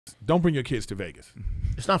Don't bring your kids to Vegas.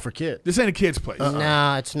 It's not for kids. This ain't a kid's place.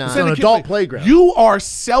 Nah, it's not. It's an adult playground. You are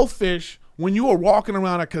selfish when you are walking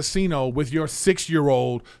around a casino with your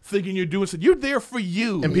 6-year-old thinking you're doing something. You're there for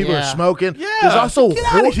you. And people are smoking. Yeah. There's also Get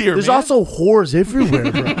out of here, there's man. also whores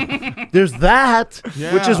everywhere, bro. There's that,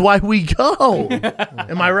 which is why we go.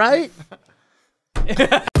 Am I right? Gang,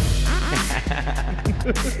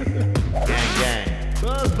 gang.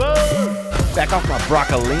 Buzz, buzz. Back off my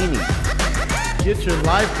broccolini. Get your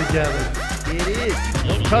life together. It is.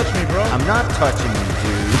 Don't touch me, bro. I'm not touching you,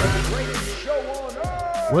 dude.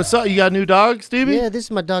 What's up? You got a new dog, Steebee? Yeah, this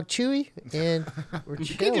is my dog Chewy, and we're You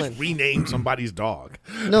can't chilling. just rename somebody's dog.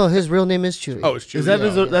 No, his real name is Chewy. Oh, it's Chewy. Is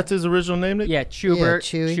that that's his original name, Nick? Yeah,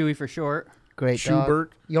 Schubert. Yeah, Chewy. Chewy for short. Great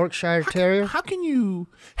Schubert. dog. Yorkshire Terrier. How can you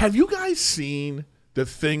have you guys seen the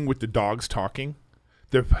thing with the dogs talking?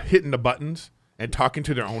 They're hitting the buttons and talking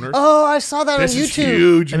to their owners. Oh, I saw that This on is YouTube.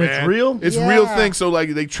 huge, And man. it's real? It's a real Yeah. thing. So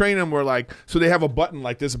like they train them where like so they have a button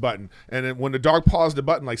like this button, and then when the dog paws the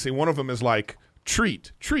button, like say one of them is like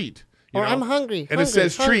treat. You Or know? I'm hungry. And it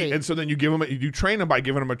says hungry. treat, and so then you give them, you train them by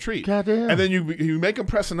giving them a treat. Goddamn. And then you make them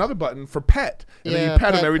press another button for pet, and then Yeah, you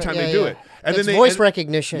pet them pet, every time they yeah, do yeah. it. And It's then voice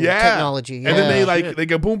recognition technology. And then they yeah. like they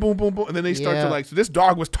go boom, boom, boom, boom, and then they start to Yeah. like. So this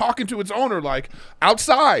dog was talking to its owner like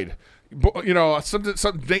outside, you know, some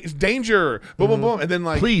danger, boom, boom, boom, and then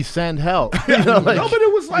like Please send help. You know, like, no, but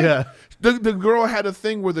it was like yeah. the girl had a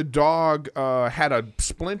thing where the dog had a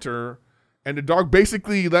splinter, and the dog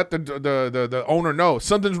basically let the owner know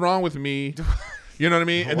something's wrong with me. You know what I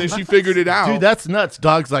mean? And then she figured it out. Dude, that's nuts.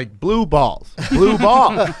 Dogs like blue balls. Blue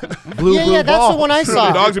ball. Blue Yeah, that's ball. the one I So saw.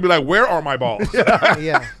 the dogs would be like, "Where are my balls?"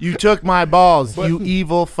 Yeah. You took my balls, you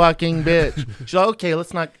evil fucking bitch. She's like, okay,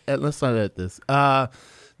 let's not edit this.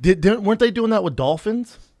 Weren't they doing that with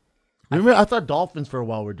dolphins? Remember, I thought dolphins for a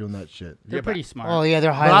while were doing that shit. They're pretty smart. Oh yeah,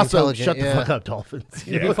 they're But highly also, intelligent. shut the yeah. fuck up, dolphins.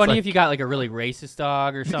 It'd be funny if you got like a really racist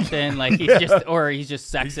dog or something. Like he's just, or he's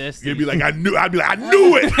just sexist. You'd be like, I'd be like, "I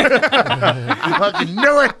knew it." You fucking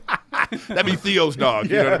knew it. That'd be Theo's dog.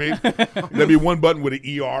 You know what I mean? That'd be one button with an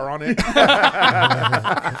ER on it.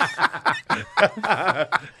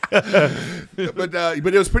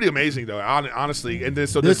 But it was pretty amazing though, honestly. And then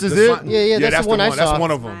so This is it? Yeah, that's the one I saw. That's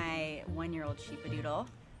one of them. My 1-year-old sheepadoodle.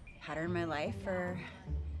 Had her in my life for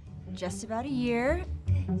just about a year.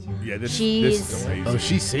 Yeah, this is She's amazing. Oh,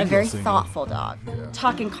 she's A single. very single. thoughtful dog.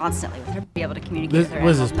 Talking constantly with her, be able to communicate This- with her.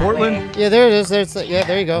 was animals this in that Portland? way. Yeah, there it is. Yeah,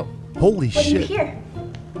 there you go. Holy What do you shit. hear?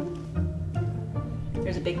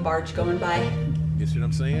 There's a big barge going by. You see what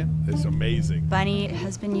I'm saying? It's amazing. Bunny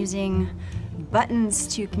has been using buttons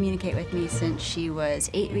to communicate with me since she was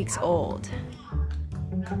 8 weeks old.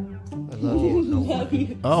 I love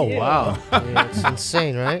you. Oh, wow. Yeah, it's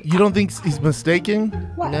insane, right? You don't think he's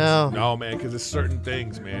mistaken? No. No, man, because it's certain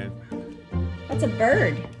things, man. That's a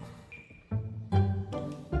bird.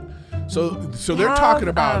 So They they're have, talking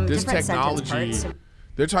about this different sentence technology. parts, so-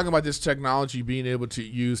 They're talking about this technology being able to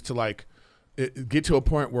use to like get to a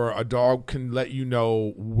point where a dog can let you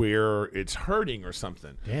know where it's hurting or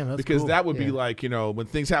something. Damn, that's because cool. that would be like, you know, when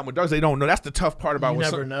things happen with dogs, they don't know. That's the tough part about You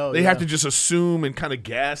when never know, They have yeah. to just assume and kind of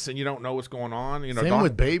guess, and you don't know what's going on. You know, Same dog-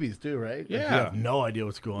 with babies, too, right? Like, Yeah. you have no idea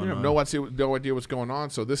what's going you have on. no idea what's going on.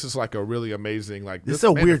 So this is like a really amazing like. This is a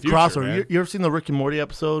man, the weird future, crossover. man. You ever seen the Rick and Morty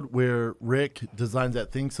episode where Rick designs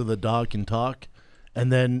that thing so the dog can talk,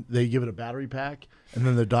 and then they give it a battery pack, and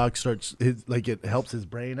then the dog starts it helps his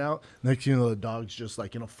brain out. Next thing you know, the dog's just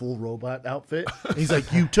like in a full robot outfit. And he's like,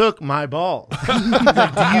 "You took my ball." He's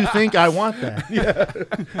like, "Do you think I want that?" Yeah.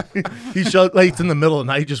 He shows like it's in the middle of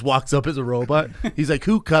the night. He just walks up as a robot. He's like,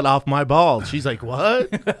 "Who cut off my balls?" She's like, "What?"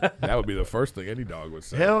 That would be the first thing any dog would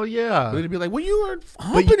say. Hell yeah. They'd be like, "Well, you were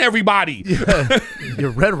humping everybody." Yeah.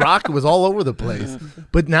 Your red rocket was all over the place.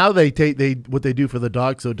 But now what they do for the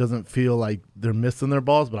dog so it doesn't feel like they're missing their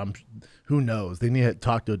balls, but who knows? They need to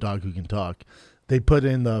talk to a dog who can talk. They put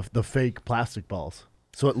in the fake plastic balls.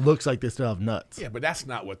 So it looks like they still have nuts. Yeah, but that's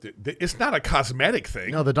not what it's not a cosmetic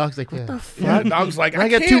thing. No, the dog's like, what the fuck? Yeah, the dog's like, I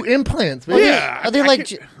got can't- 2 implants, Well, man. yeah. Are they I like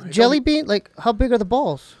can't- jelly bean? Like how big are the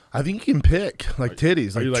balls? I think you can pick like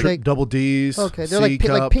titties, you like, like- double D's. Okay, they're C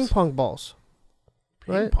like cups. ping pong balls.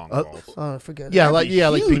 Ping Right? pong balls. Oh, I forget. Yeah, That'd like be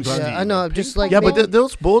ping huge. pong. Yeah, I know. Just like Yeah, but maybe-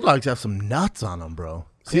 those bulldogs have some nuts on them, bro.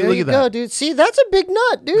 See, there look you at go, that. dude. See, that's a big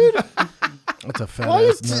nut, dude. That's a fat Why are you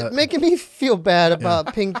ass nut. making me feel bad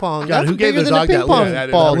about ping pong? God, That's who gave bigger the than a dog ping that pong little- that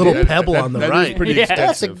is- ball. a little dude. pebble on the that is right? pretty Yeah. That's a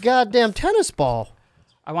extensive. goddamn tennis ball.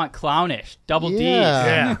 I want clownish, double D's.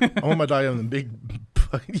 Yeah. Yeah. I want my dog having the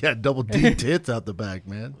big, double D tits out the back,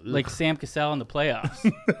 man. Like Sam Cassell in the playoffs.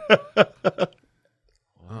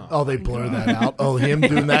 Oh, they blur that out. Oh, him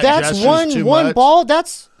doing that. That's gesture's one too one much. ball.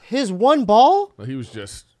 That's his one ball. Well, he was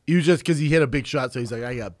just He was just because he hit a big shot, so he's like,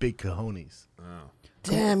 I got big cojones.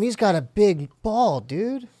 Damn, he's got a big ball,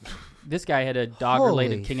 dude. This guy had a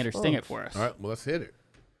dog-related Holy king it or sting it smokes. for us. All right, well, let's hit it.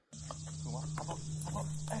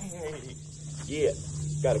 Yeah,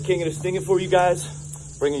 got a king and a stinging for you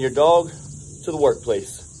guys. Bringing your dog to the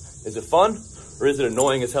workplace. Is it fun, or is it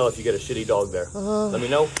annoying as hell if you get a shitty dog there? Let me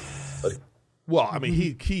know. Well, I mean,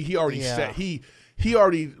 he already said he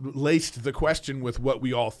already laced the question with what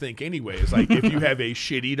we all think anyway. It's like if you have a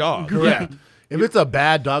shitty dog. Correct. If it's a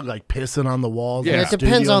bad dog, like pissing on the walls, Yeah. in It the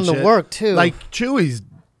depends studio on and the shit, work, too. Like Chewy's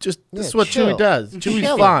just this is what chill. Chewy does. Chewy's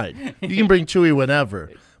Chilling. fine. You can bring Chewy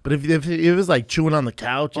whenever. But if it was like chewing on the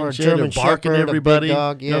couch Or a and shit, German or barking Shepherd, at a big everybody,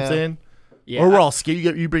 dog, you know what I'm yeah. saying? Yeah, Or we're all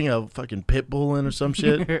scared. You bring a fucking pit bull in or some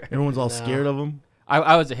shit. Everyone's all scared of him.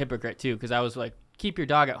 I was a hypocrite too because I was like, keep your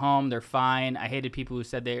dog at home. They're fine. I hated people who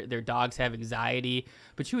said their dogs have anxiety,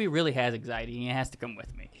 but Chewy really has anxiety, and he has to come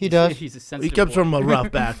with me. He does. He's a He sensitive comes boy. from a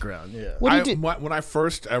rough background. Yeah. What do you do? When I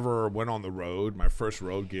first ever went on the road, my first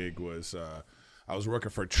road gig was I was working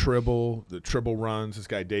for Tribble, the Tribble runs. This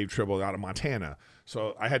guy Dave Tribble out of Montana.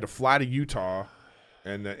 So I had to fly to Utah,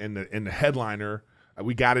 and the headliner,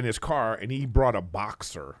 we got in his car, and he brought a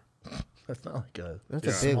boxer. That's not like a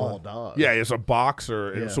That's a big small one. dog. Yeah, it's a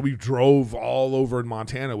boxer. Yeah. And so we drove all over in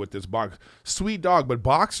Montana with this box. Sweet dog, but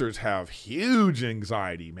boxers have huge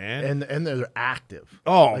anxiety, man. And they're active.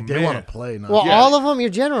 Oh, like they man. want to play. Not Well, Yeah. all of them, you're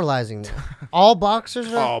generalizing now. All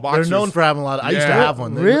boxers are? Oh, they're boxers. known for having a lot. I used to Yeah. have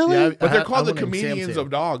one. Really? Yeah, But they're I called the had one named comedians Sam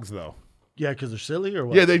of dogs, though. Yeah, because they're silly or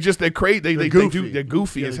what? Yeah, they're goofy. They're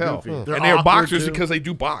goofy Yeah, as they're hell. goofy. And They're they're awkward, boxers too. because they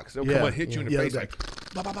do box. They'll come Yeah. and hit you in the Yeah, face they're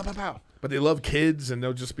like, pow, pow, pow, pow, pow. But they love kids, and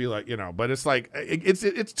they'll just be like, But it's like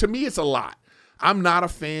it's to me, it's a lot. I'm not a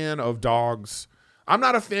fan of dogs. I'm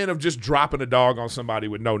not a fan of just dropping a dog on somebody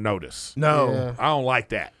with no notice. No. Yeah. I don't like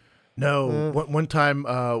that. No. One time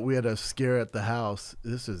we had a scare at the house.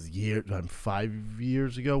 This is 5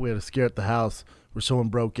 years ago. We had a scare at the house where someone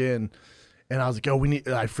broke in. And I was like,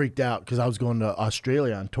 I freaked out because I was going to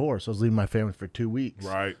Australia on tour. So I was leaving my family for 2 weeks.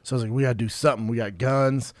 Right. So I was like, we got to do something. We got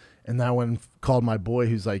guns. And then I went and called my boy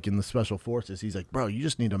who's like in the special forces. He's like, bro, you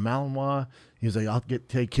just need a Malinois. He was like, I'll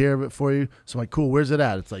take care of it for you. So I'm like, cool, where's it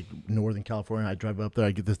at? It's like Northern California. I drive up there.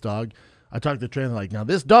 I get this dog. I talk to the trainer like, now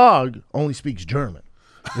this dog only speaks German.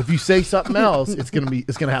 If you say something else, it's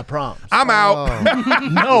gonna have problems. I'm out.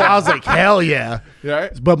 No, I was like, hell yeah.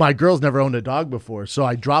 Right. But my girl's never owned a dog before, so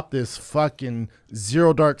I dropped this fucking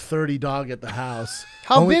 0 dark 30 dog at the house.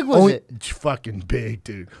 How big was it? Fucking big,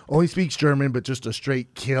 dude. Only speaks German, but just a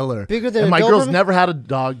straight killer. Bigger than and a my girl's Doberman? never had a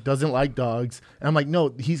dog, doesn't like dogs. And I'm like,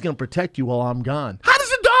 no, he's gonna protect you while I'm gone. How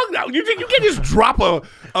does a dog know? You can't just drop a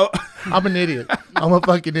I'm an idiot. I'm a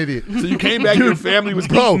fucking idiot. So you came back, your family was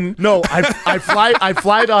Bro, eating. no, I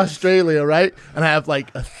fly to Australia, right? And I have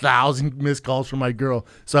like 1,000 missed calls from my girl.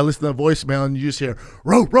 So I listen to the voicemail and you just hear,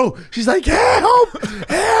 Ro. She's like, help,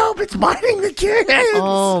 it's biting the kids.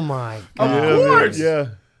 Oh, my God. Of course. Yeah.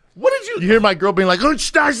 What did you? You hear my girl being like,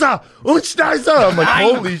 Unschneiser. I'm like,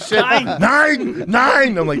 holy shit.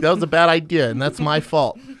 Nine. I'm like, that was a bad idea. And that's my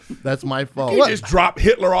fault. You just drop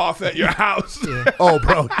Hitler off at your house. Oh,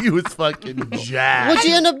 bro, he was fucking jacked. What'd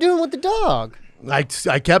you end up doing with the dog? I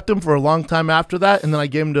kept him for a long time after that, and then I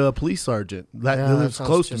gave him to a police sergeant that Yeah, lives that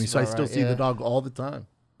close to sounds me, just so I about still right, see yeah. the dog all the time.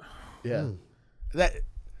 Yeah. That,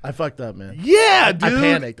 I fucked up, man. yeah,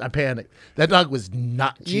 dude. I panicked. That dog was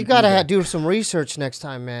not cheap. You got to either. do some research next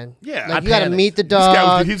time, man. Yeah, Like, I you got to panicked. meet the This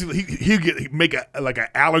guy dog. he'd make an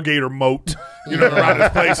alligator moat, around his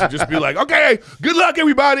place, and just be like, "Okay, good luck,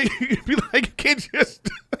 everybody." Be like, you can't just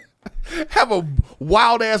have a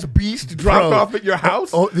wild ass beast dropped Bro. off at your house.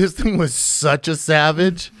 Oh, this thing was such a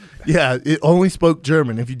savage. Yeah, it only spoke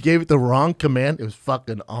German. If you gave it the wrong command, it was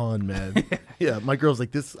fucking on, man. Yeah, my girl's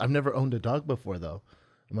like, this. I've never owned a dog before, though.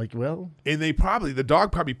 I'm like, well, And the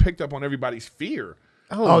dog probably picked up on everybody's fear.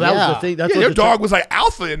 oh, that was the thing. That's Yeah, what their the dog was like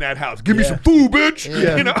alpha in that house. Give me Yeah. some food, bitch.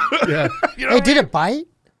 Yeah. Yeah. Hey, did it bite?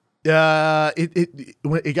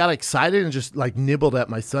 It got excited and just like nibbled at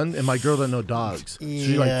my son, and my girl doesn't know dogs. So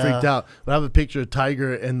she like Yeah. freaked out. But I have a picture of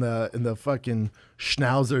Tiger and the fucking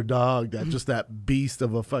Schnauzer dog, just that beast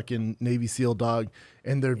of a fucking Navy SEAL dog,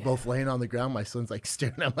 and they're both laying on the ground. My son's like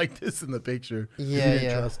staring at like this in the picture. Yeah, He didn't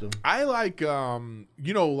yeah. trust him. I like,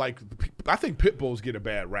 I think pit bulls get a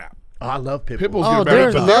bad rap. Oh, I love pit Pit bulls bulls. Oh, get a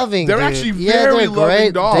bad they're rap. loving, They're dude. actually Yeah, very they're loving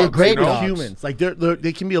great. dogs. They're great you know? dogs. Humans, like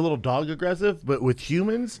they can be a little dog aggressive, but with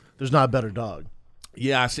humans, there's not a better dog.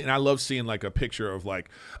 Yeah, I love seeing like a picture of like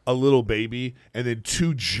a little baby and then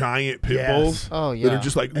 2 giant pit bulls. Oh, that yeah. are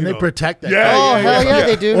just like And they protect that. Yeah, Oh, yeah, hell yeah,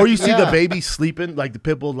 they do. Or you see Yeah. the baby sleeping, like the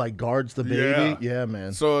pit bull like guards the baby. Yeah,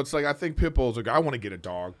 man. So it's like I think pit bulls are. I want to get a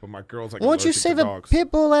dog, but my girl's like. Why don't you allergic save to a dogs. pit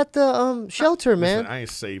bull at the shelter, man? Listen, I ain't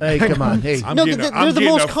saving. Hey, come on. Hey, I'm No, getting a- they're I'm the getting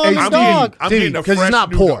most a- common I'm dog. getting- I'm getting a because he's fresh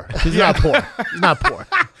not new poor. dog. He's not poor. He's not poor.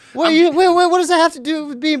 Wait, what does that have to do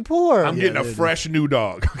with being poor? I'm getting a fresh new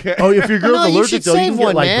dog. Okay. Oh, if your girl's No, you allergic, should though, you save can get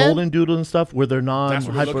one, like man. golden doodle and stuff where they're That's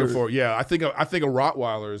what we're non-hyper. looking for. Yeah, I think a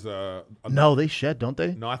Rottweiler is No, they shed, don't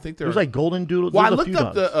they? No, I think they're. There's like golden doodles. Well, I There's a looked few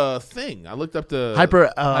up dogs. the thing. I looked up the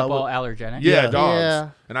Hypoallergenic. Yeah, Yeah. dogs. Yeah.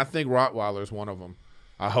 And I think Rottweiler is one of them.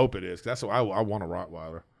 I hope it is. That's what I want a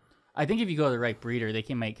Rottweiler. I think if you go to the right breeder, they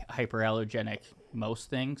can make hyperallergenic most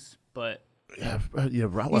things, but yeah, You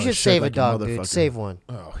Rottweiler should shed save like a dog, dude. motherfucker. Save one.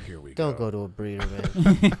 Oh, here we Don't go. go to a breeder,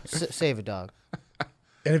 man. Save a dog.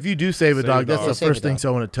 And if you do save a dog, that's the Save a first thing dog. I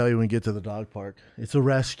want to tell you when you get to the dog park. It's a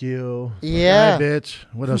rescue. It's like, Yeah. "Hi, bitch.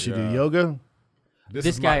 What else you do? Yeah. Yoga? This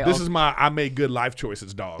is guy This also- is my. I made good life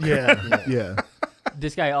choices, dog. Yeah.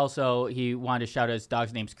 this guy also, he wanted to shout out his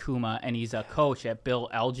dog's name's Kuma, and he's a coach at Bill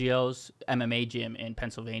Algio's MMA gym in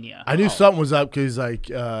Pennsylvania. I knew something was up because, like,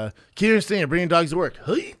 Keener Stinger bringing dogs to work.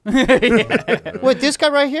 Hey. Wait, this guy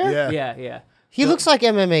right here? Yeah. Yeah. He looks like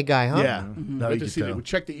MMA guy, huh? Yeah. No, Good you to can see tell. that.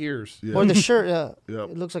 Check the ears. Or the shirt. Yep.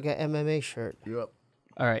 It looks like an MMA shirt. Yep.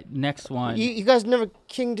 All right, next one. You guys never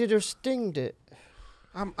kinged it or stinged it.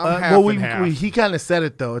 I'm half well, and half. he kind of said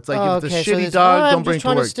it, though. It's like, Oh, if it's okay, a so shitty it's- dog, I'm don't just bring it to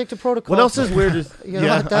trying to work. stick to protocol. What else is weird is, You know,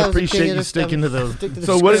 yeah, that I was the appreciate king of you the sticking to those. Stick to the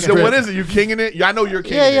So what is it? script. What is it? You kinging it? Yeah, I know you're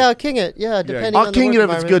kinging it. Yeah, king it. Yeah, depending I'll on king the it work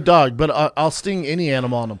if it's a good environment. dog, but I'll sting any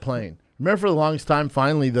animal on a plane. Remember, for the longest time,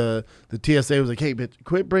 finally the TSA was like, "Hey, bitch,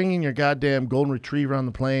 quit bringing your goddamn golden retriever on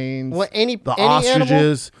the planes." What, any the animal?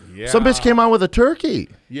 ostriches? Yeah. Some bitch came on with a turkey.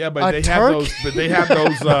 Yeah, but A they Turk? have those. But they have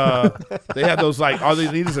those. They have those. Like all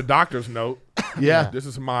they need is a doctor's note. Yeah. This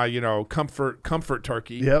is my, comfort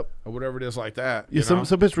turkey. Yep. Or whatever it is like that. Yeah, you some know?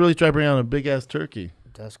 bitch really tried to bring on a big ass turkey.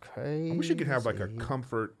 That's crazy. I wish you could have like a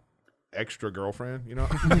comfort extra girlfriend. You know.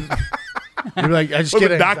 You're like, I just What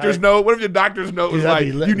get if the doctor's note? What if your doctor's note was that'd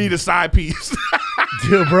like, be lit. you need a side piece?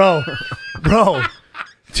 dude, bro,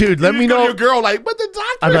 dude, let me You go to know. Your girl like, but the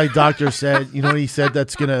doctor. I'm like, doctor said, you know what he said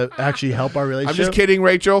that's gonna actually help our I'm relationship. just kidding,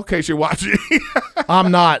 Rachel. In case you're watching. I'm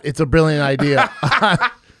not. It's a brilliant idea.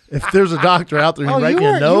 If there's a doctor out there Oh, who write you me a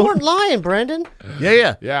weren't note, lying, Brandon.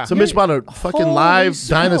 Yeah. Some bitch bought a fucking Holy live smokes.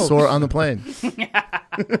 dinosaur on the plane.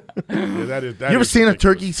 Yeah, that is. You ever seen a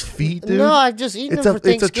turkey's feet, dude? No, I've just eaten It's them a for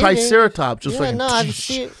Thanksgiving. triceratops, just Yeah, like no, I've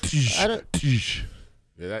seen. I don't.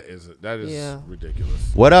 Yeah, that is Yeah.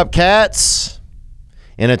 ridiculous. What up, cats?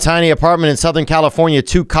 In a tiny apartment in Southern California,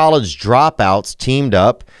 2 college dropouts teamed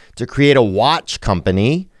up to create a watch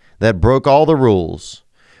company that broke all the rules.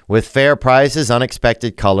 With fair prices,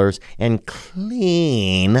 unexpected colors, and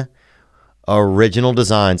clean original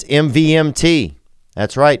designs. MVMT,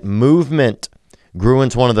 that's right, Movement, grew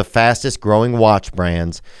into one of the fastest growing watch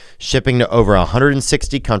brands, shipping to over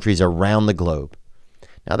 160 countries around the globe.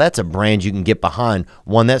 Now that's a brand you can get behind,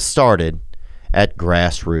 one that started at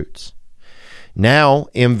grassroots. Now,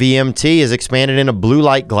 MVMT is expanded into blue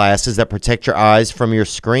light glasses that protect your eyes from your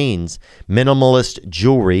screens, minimalist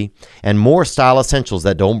jewelry, and more style essentials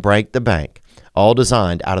that don't break the bank, all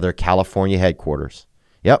designed out of their California headquarters.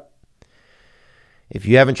 Yep. If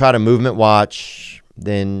you haven't tried a Movement watch,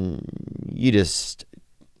 then you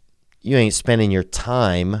ain't spending your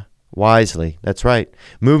time wisely. That's right.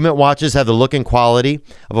 Movement watches have the look and quality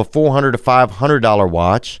of a $400 to $500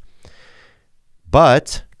 watch,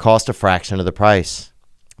 but cost a fraction of the price.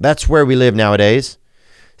 That's where we live nowadays.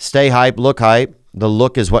 Stay hype, look hype. The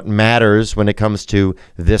look is what matters when it comes to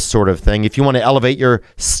this sort of thing. If you want to elevate your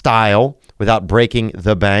style without breaking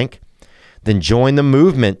the bank, then join the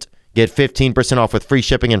movement. Get 15% off with free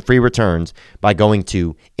shipping and free returns by going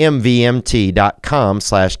to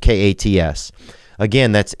mvmt.com/KATS.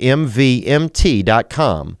 Again, that's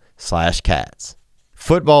mvmt.com/cats.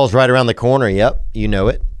 Football's right around the corner. Yep, you know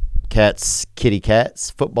it. Cats, kitty cats.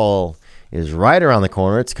 Football is right around the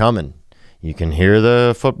corner. It's coming. You can hear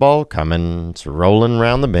the football coming. It's rolling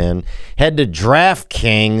around the bend. Head to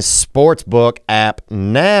DraftKings Sportsbook app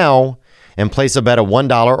now and place a bet of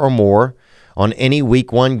 $1 or more on any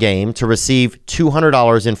Week 1 game to receive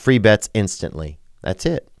 $200 in free bets instantly. That's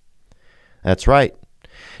it. That's right.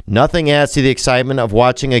 Nothing adds to the excitement of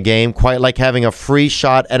watching a game quite like having a free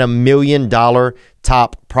shot at $1 million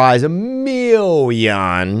top prize. $1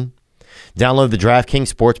 million. Download the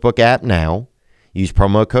DraftKings Sportsbook app now. Use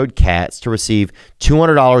promo code CATS to receive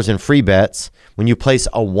 $200 in free bets when you place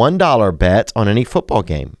a $1 bet on any football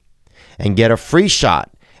game. and get a free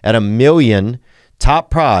shot at $1 million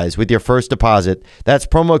top prize with your first deposit. That's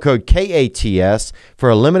promo code KATS for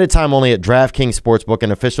a limited time only at DraftKings Sportsbook,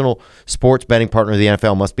 an official sports betting partner of the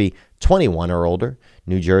NFL. Must be 21 or older.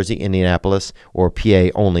 New Jersey, Indianapolis, or PA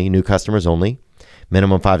only. New customers only.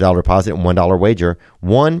 Minimum $5 deposit and $1 wager.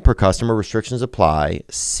 One per customer. Restrictions apply.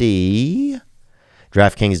 See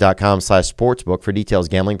DraftKings.com/sportsbook for details.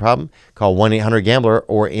 Gambling problem? Call 1-800-GAMBLER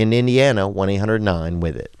or in Indiana,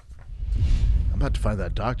 1-800-9-WITH-IT. I'm about to find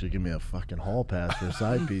that doctor give me a fucking hall pass for a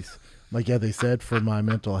side piece. Like, yeah, they said for my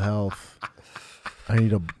mental health, I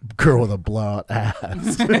need a girl with a blowout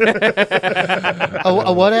ass.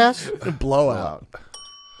 A what ass? A blowout.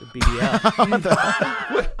 The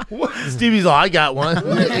BBL. Steve's all, I got one.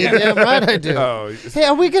 You're damn right I do. Oh, Hey,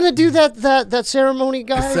 are we gonna do that ceremony,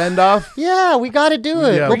 guys? Send off? Yeah, we got to do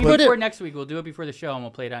it. Yeah, we'll Bring it put before it. next week. We'll do it before the show, and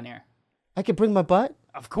we'll play it on air. I can bring my butt.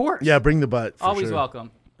 Of course. Yeah, bring the butt. For Always sure.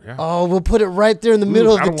 welcome. Oh, we'll put it right there in the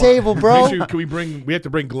middle I of the don't table, bro. Can we bring? We have to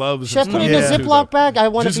bring gloves. Should I and put it stuff in a Yeah. too, Ziploc though. bag? I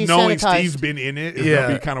want to Just be knowing sanitized. Steve's been in it is Yeah.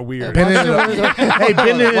 gonna be kind of weird. Pin it in a, hey,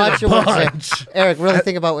 pin it in Watch a your words, bunch. Eric. Really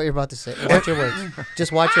think about what you're about to say. Watch your words.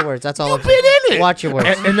 Just watch your words. That's all. You've been in it. Watch your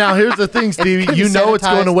words. And now here's the thing, Stevie. gonna You be know it's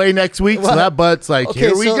going sanitized. away next week, so Well, that butt's like, okay,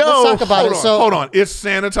 here we so go. let's talk about Hold it. on, So hold on. It's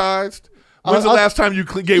sanitized. When's the I'll- last time you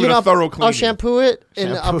gave it a thorough cleaning? I'll shampoo it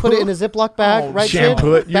and I'll put it in a Ziploc bag. Right,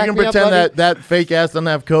 Shampoo kid? it. You Back can me up, pretend buddy. that fake ass doesn't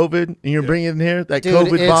have COVID, and you're bringing it in here, that Dude,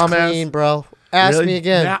 COVID it's bomb clean, ass. bro. Ask Really? me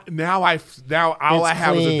again. Now all It's I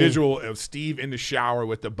have is a clean. visual of Steve in the shower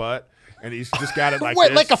with the butt, and he's just got it like Wait,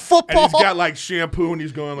 this, like a football? And he's got like shampoo, and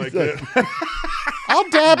he's going like this. I'll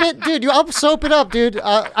dab it, dude. I'll soap it up, dude.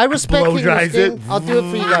 I respect Blow your dries skin. it. I'll do it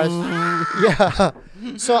for you guys. Yeah.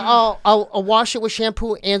 So I'll wash it with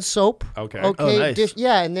shampoo and soap. Okay. Okay. Oh, nice.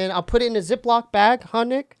 Yeah, and then I'll put it in a Ziploc bag, huh,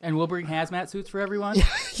 Nick? And we'll bring hazmat suits for everyone.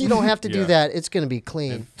 You don't have to do Yeah. that. It's gonna be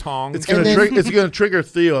clean. Tongs. It's gonna And then- it's gonna trigger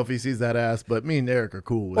Theo if he sees that ass, but me and Erik are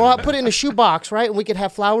cool with Or I'll it. put it in a shoebox, right? And we could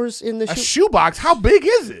have flowers in the a shoe. shoebox. How big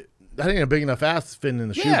is it? That ain't a big enough ass fitting in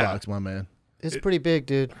the Yeah. shoebox, my man. It's pretty big,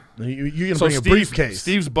 dude. You're gonna So bring a briefcase.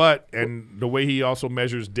 Steve's butt and the way he also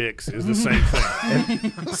measures dicks is the same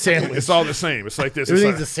thing. sandwich. It's all the same. It's like this.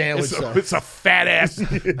 Everything's it's a sandwich, It's though. it's a fat ass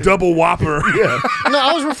double whopper. No,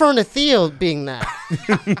 I was referring to Theo being that.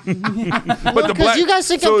 But the Because you guys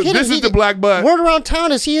think so I'm kidding. this is the black butt. Word around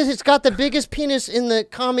town is he's got the biggest penis in the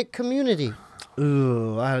comic community.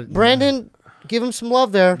 Ugh, Brandon, give him some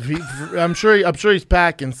love there. I'm sure he's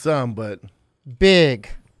packing some, but Big.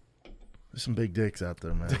 there's some big dicks out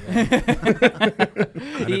there, man.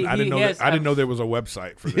 I didn't know there was a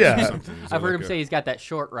website for this. Yeah. Or something. Is I've there heard him like say he's got that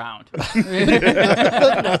short round.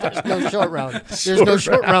 There's no short round. There's no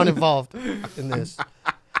short round involved in this.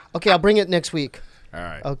 Okay, I'll bring it next week. All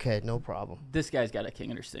right. Okay, no problem. This guy's got a king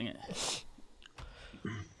under sing it.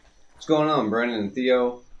 What's going on, Brandon and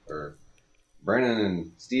Theo? Or Brandon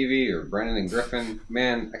and Stevie? Or Brandon and Griffin?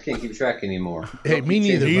 Man, I can't keep track anymore. Hey, Y'all me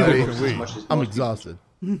keep neither, changing buddy. co-hosts as much as I'm most exhausted.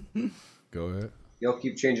 Go ahead. Y'all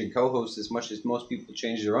keep changing co-hosts as much as most people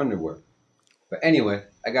change their underwear. But anyway,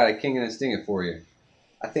 I got a king and a stinger for you.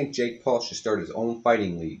 I think Jake Paul should start his own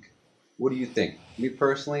fighting league. What do you think? Me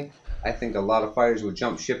personally, I think a lot of fighters would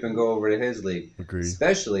jump ship and go over to his league. Agreed.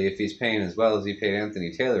 Especially if he's paying as well as he paid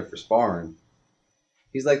Anthony Taylor for sparring.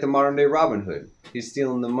 He's like the modern day Robin Hood. He's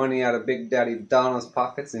stealing the money out of Big Daddy Donna's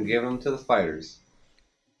pockets and giving them to the fighters.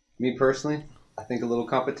 Me personally, I think a little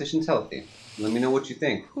competition's healthy. Let me know what you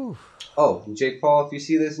think. Oh, and Jake Paul, if you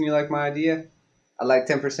see this and you like my idea, I like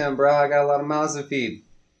 10%, bro. I got a lot of mouths to feed.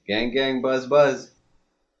 Gang, gang, buzz, buzz.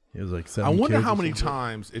 He was like I 7 wonder kids how or many something.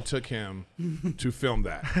 times it took him to film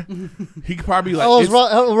that. He could probably like. Oh, it was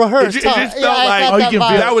it's- rehearsed. It just huh? felt I like got Oh, you that can vibe.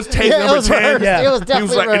 feel- that was take Yeah, it number was 10. rehearsed. Yeah. It was He was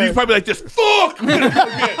definitely like, and he's rehearsed. probably like this. Fuck!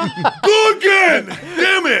 Go again!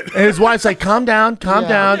 Damn it! And his wife's like, calm down, calm Yeah.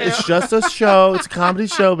 down. It's just a show. It's a comedy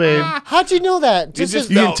show, babe. How'd you know that? just his,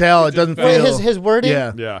 You can felt- tell it just doesn't felt- wait, feel. his wording?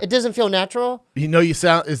 Yeah. Yeah. It doesn't feel natural? You know, it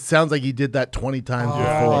sounds like he did that 20 times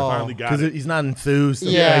Yeah, before. he finally got Because it. he's not enthused.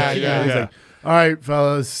 Yeah, Like, yeah. He's like, all right,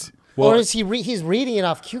 fellas. Or is he's reading it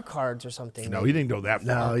off cue cards or something? No, he didn't go that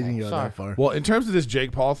far. No, he didn't go Sorry. that far. Well, in terms of this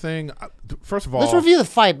Jake Paul thing, first of all, Let's review the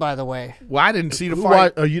fight, by the way. Well, I didn't see the Who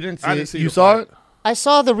fight. wa- Oh, you didn't see I it? didn't see You the saw fight. it? I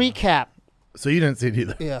saw the recap. So you didn't see it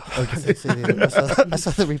either. Yeah, I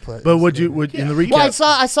saw the replay. But would you in the recap? Well,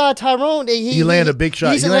 I saw Tyron. He landed a big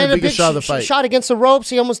shot. He landed the biggest shot of the fight. Shot against the ropes.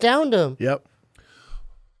 He almost downed him. Yep.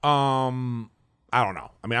 I don't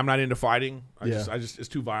know. I mean, I'm not into fighting. I Yeah. just it's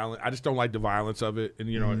too violent. I just don't like the violence of it. And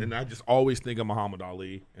and I just always think of Muhammad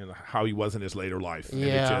Ali and how he was in his later life. And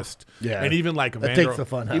it just and even like that takes the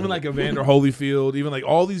fun out even of like it. Evander Holyfield, even like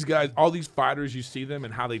all these guys, all these fighters, you see them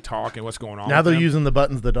and how they talk and what's going on. Now with they're them. using the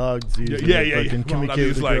buttons the dogs use. Yeah. Fucking communicate with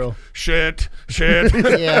He's the like girl. shit.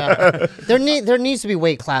 Yeah, there needs to be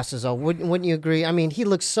weight classes though. Wouldn't you agree? I mean, he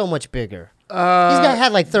looks so much bigger. He's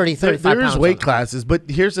had like 35 There pounds is weight on him. classes, but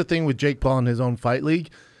here's the thing with Jake Paul in his own fight league.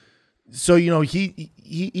 So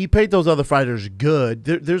he paid those other fighters good.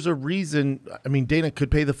 There's a reason. I mean, Dana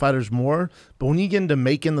could pay the fighters more, but when you get into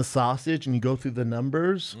making the sausage and you go through the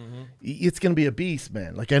numbers, it's gonna be a beast,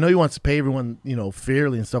 man. Like I know he wants to pay everyone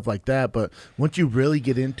fairly and stuff like that, but once you really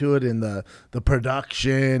get into it in the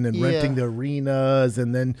production and renting the arenas,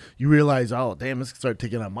 and then you realize, oh damn, this can start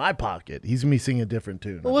taking out my pocket. He's gonna be singing a different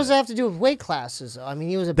tune. But what does that have to do with weight classes? I mean,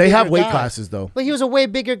 he was a They bigger have weight guy. classes though. But he was a way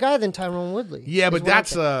bigger guy than Tyron Woodley. Yeah, but is what I'm that's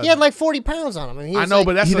saying. He had like 40 pounds on him. I mean, he I was know, like,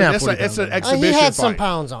 but that's He didn't have it's 40 an pounds on him. exhibition he had fight. some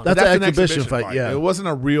pounds on him. That's an exhibition fight, yeah. It wasn't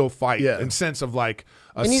a real fight Yeah. in sense of like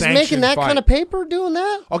a and he's sanctioned making that fight. kind of paper doing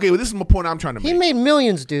that. Okay, well, this is my point I'm trying to make. He made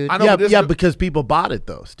millions, dude. I know, Yeah, but this yeah, is- because people bought it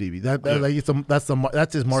though, Stevie. That's his So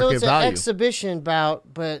market it's an value exhibition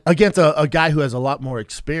bout, but against a guy who has a lot more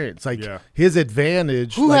experience. Like Yeah. his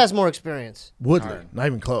advantage. who like, has more experience? Woodley? Not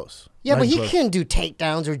even close. Yeah, Not but even he close. can do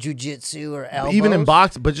takedowns or jujitsu or elbows. Even in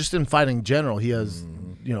boxing, but just in fighting in general, he has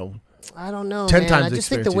I don't know, 10 man. times I just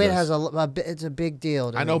think the experience he weight has does. it's a big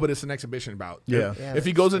deal. to I know, me. but it's an exhibition bout. Yeah. If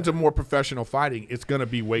he goes into more professional fighting, it's going to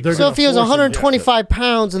be weight. They're So cut. if he was force him, 125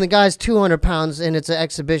 pounds and the guy's 200 pounds and it's an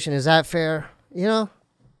exhibition, is that fair? You know,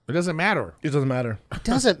 It doesn't matter. It doesn't matter. it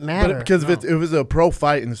doesn't matter. But because if it was a pro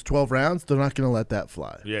fight and it's 12 rounds, they're not going to let that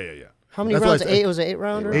fly. Yeah. How many That's why rounds? I said- 8? Was it 8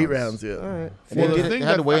 rounder? 8 rounds, yeah. All right. And they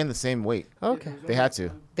had to weigh in the same weight. Okay. They had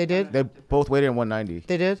to. They did? They both weighed in 190.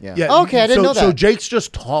 They did? Yeah. Yeah. Okay, I didn't know that. So Jake's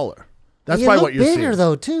just taller. That's He probably looked what you're bigger seeing.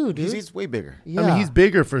 though too, dude. He's way bigger. Yeah. I mean, he's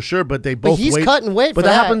bigger for sure, but they both. he's weight, cutting weight But for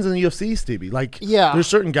that. happens in the UFC, Stevie. Like, Yeah. there's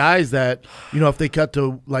certain guys that if they cut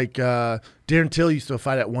to like Darren Till used to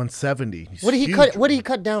fight at 170. He's What did he huge. cut? What did he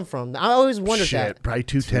cut down from? I always wondered Shit, that. probably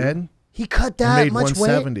 210. He cut And that made much weight.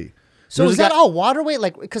 170. So There's is a that guy- all water weight?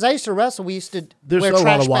 Like, because I used to wrestle, we used to There's wear a lot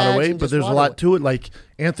trash of water bags weight, and but just there's a water lot weight. to it. Like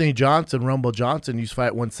Anthony Johnson, Rumble Johnson used to fight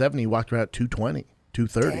at 170. He walked around at 220,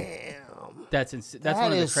 230. That's That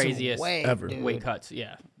one of the is some craziest weight, ever. dude. weight cuts.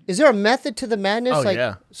 Yeah. Is there a method to the madness? Oh, like,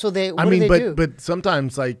 yeah. So they. What I mean, do they do? but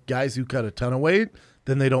sometimes like guys who cut a ton of weight,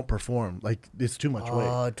 then they don't perform. Like it's too much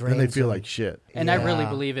weight. Then they drains feel them. like shit. And I really Yeah.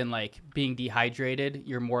 believe in like being dehydrated.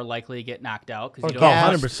 You're more likely to get knocked out because Or you don't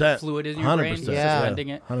gas. have 100%. fluid in your brain 100%. Yeah. suspending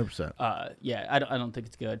it. 100%. Yeah, I don't think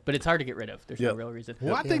it's good, but it's hard to get rid of. There's Yep. no real reason.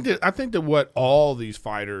 Well, I think that what all these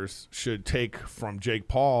fighters should take from Jake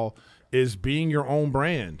Paul is being your own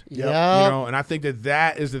brand. Yeah. And I think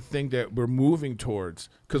that is the thing that we're moving towards.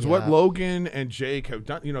 Because what Logan and Jake have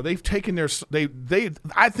done, they've taken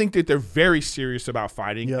I think that they're very serious about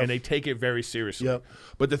fighting, Yep. and they take it very seriously. Yep.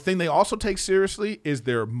 But the thing they also take seriously is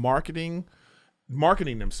their marketing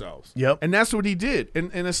themselves. Yep. And that's what he did.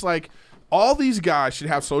 And it's like all these guys should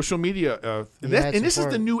have social media. And it's this is the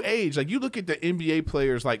important. new age. Like you look at the NBA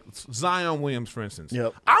players like Zion Williams, for instance.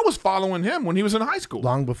 Yep. I was following him when he was in high school.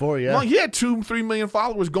 Long before, yeah. He had 2-3 million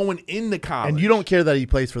followers going into college. And you don't care that he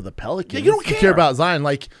plays for the Pelicans. Yeah, you don't care care. about Zion.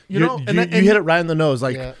 Like You you know, and you then- hit it right in the nose.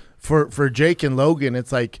 Like Yeah. for Jake and Logan,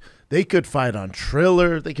 it's like they could fight on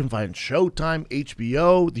Triller. They can fight on Showtime,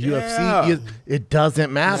 HBO, the Yeah. UFC. It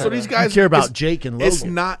doesn't matter. So these guys you care about it's- Jake and Logan. It's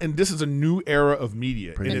not, and this is a new era of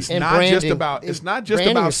media, and it's And not just branding. about. It's not just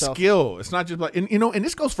Branding about yourself. skill. It's not just about, and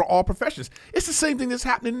this goes for all professions. It's the same thing that's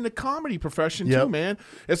happening in the comedy profession Yep. too, man.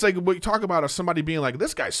 It's like what you talk about somebody being like,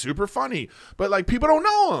 "This guy's super funny," but like people don't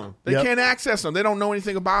know him. They Yep. can't access him. They don't know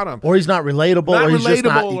anything about him. Or he's not relatable, Not or he's just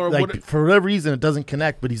not relatable, or like what- for whatever reason it doesn't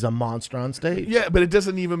connect. But he's a monster on stage. Yeah, but it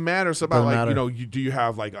doesn't even matter. It's about Doesn't like matter. do you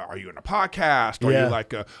have like are you in a podcast? Are Yeah. you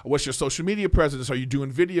like what's your social media presence? Are you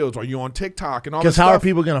doing videos? Are you on TikTok and all Because this how stuff? are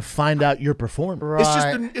people going to find out you're performing? Right.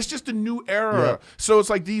 It's just a new era. Yeah. So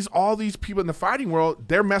it's like all these people in the fighting world,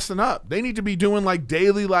 they're messing up. They need to be doing like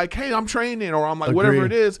daily, like, hey, I'm training, or I'm like whatever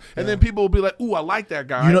it Agreed. is, and then people will be like, ooh, I like that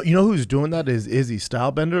guy. You know who's doing that is Izzy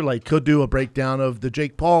Stylebender. Like he'll do a breakdown of the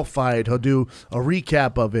Jake Paul fight. He'll do a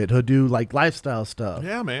recap of it. He'll do like lifestyle stuff.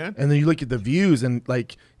 Yeah, man. And then you look at the views, and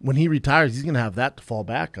like when he retires, he's gonna have that to fall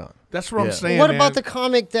back on. That's what I'm Yeah. saying. What man. about the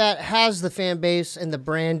comic that has the fan base and the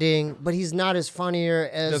branding, but he's not as funnier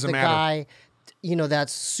as Doesn't the matter. guy?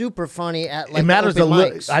 that's super funny at like it matters a open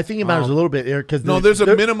little. mics. I think it matters a little bit, Eric, because there's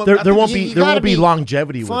a minimum. There won't you be there gotta won't be be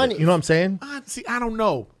longevity with funny. it. You know what I'm saying? See, I don't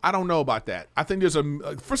know. I don't know about that. I think there's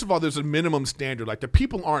first of all, there's a minimum standard. Like the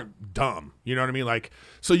people aren't dumb. You know what I mean? Like,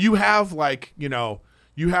 so you have like,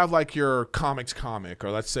 you have like your comics comic,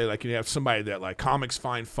 or let's say like you have somebody that like comics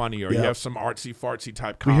find funny, or you have some artsy fartsy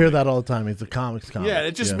type comic. We hear that all the time. It's a comics comic. Yeah,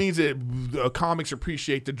 it just means that comics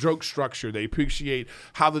appreciate the joke structure. They appreciate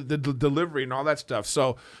how the delivery and all that stuff.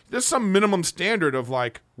 So there's some minimum standard of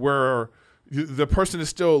like where the person is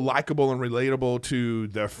still likable and relatable to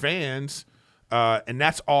their fans. And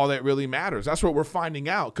that's all that really matters. That's what we're finding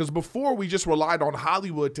out. Because before we just relied on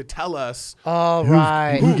Hollywood to tell us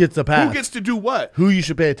who gets the pass, who gets to do what, who you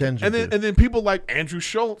should pay attention to. And then people like Andrew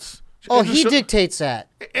Schultz. He dictates that.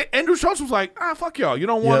 Andrew Schultz was like, fuck y'all. You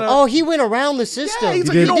don't want to. Oh, he went around the system. Yeah, he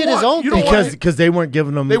like, did his own thing. Because they weren't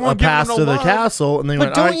giving them a pass to the castle, and they but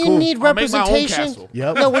went, don't all right, you cool. need representation?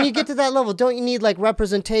 Yep. No, when you get to that level, don't you need like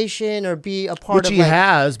representation or be a part Which of? He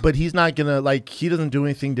has, but he's not gonna he doesn't do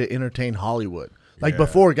anything to entertain Hollywood. Like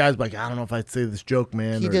before, guys like, I don't know if I'd say this joke,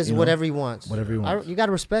 man. He does whatever he wants. Whatever he wants. You got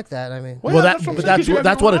to respect that. I mean,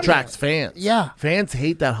 that's what attracts fans. Yeah, fans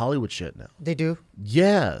hate that Hollywood shit now. They do.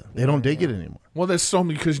 Yeah, they don't dig it anymore. Well, there's so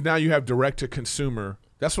many, because now you have direct to consumer.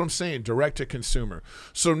 That's what I'm saying, direct to consumer.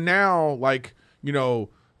 So now, like, the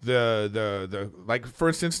like, for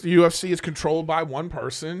instance, the UFC is controlled by one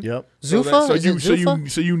person. Yep. Zuffa?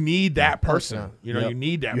 So you need that person. You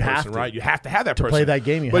need that person, right? You have to have that person to play that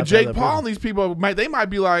game. But Jake Paul and these people might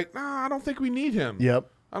be like, nah, I don't think we need him. Yep.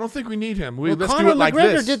 I don't think we need him. Let's do it like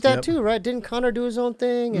McGregor this. did that too, right? Didn't Conor do his own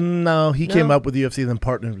thing? No, he came up with the UFC, then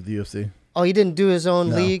partnered with the UFC. Oh, he didn't do his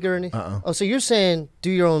own league or anything? Oh, so you're saying do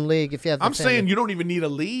your own league if you have the I'm saying you don't even need a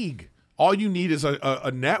league. All you need is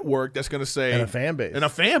a network that's going to say and a fan base.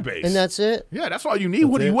 And that's it? Yeah, that's all you need.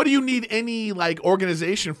 What do you need any like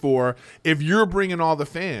organization for if you're bringing all the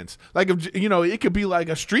fans? Like, if it could be like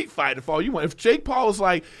a street fight if all you want. If Jake Paul is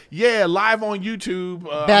like, live on YouTube,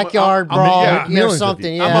 backyard brawl or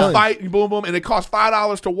something, I'm a fight, boom, boom, and it costs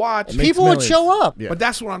 $5 to watch. People would show up. Yeah. But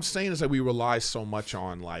that's what I'm saying is that we rely so much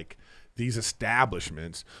on like these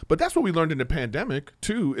establishments. But that's what we learned in the pandemic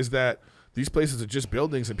too, is that these places are just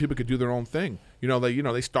buildings and people could do their own thing.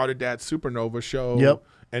 They started that Supernova show. Yep.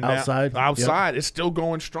 And outside it's still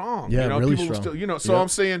going strong. Yeah, really people strong. So I'm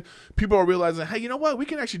saying people are realizing, hey, you know what? We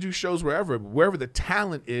can actually do shows wherever the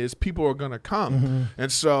talent is, people are going to come. Mm-hmm.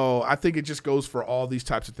 And so I think it just goes for all these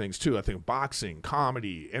types of things too. I think boxing,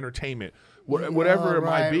 comedy, entertainment, whatever it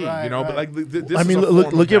might be, but like this I mean, is a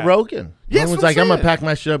look at Rogan. Yes, Rogan's like, I'm going to pack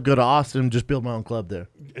my shit up, go to Austin, and just build my own club there.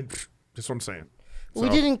 And that's what I'm saying. We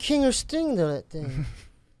didn't king or sting that thing.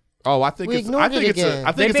 Oh, I think it's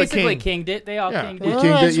They basically kinged it. They all kinged it.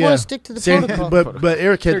 I just want to stick to the protocol. But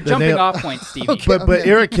Erik hit They're jumping off points, Stevie. But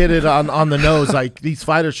Erik hit it on the nose. Like, these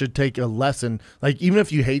fighters should take a lesson. Like, even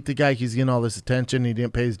if you hate the guy, he's getting all this attention, he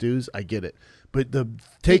didn't pay his dues. I get it. But the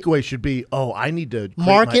takeaway should be, I need to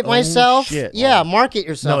market myself. Shit. Yeah, market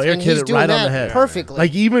yourself. No, Erik hit it right on the head. Perfectly.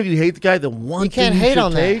 Like, even if you hate the guy, the one thing you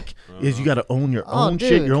should take is you got to own your own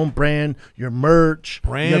shit, your own brand, your merch.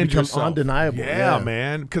 Brand you got to become yourself. Undeniable. Yeah,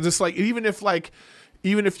 man. Because it's like, even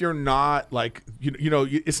if you're not like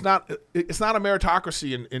it's not a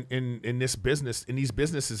meritocracy in this business, in these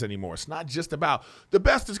businesses anymore. It's not just about the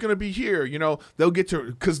best is going to be here. They'll get to,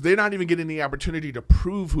 because they're not even getting the opportunity to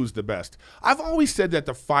prove who's the best. I've always said that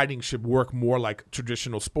the fighting should work more like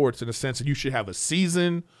traditional sports in a sense that you should have a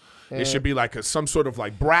season. It should be like some sort of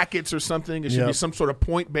like brackets or something. It should be some sort of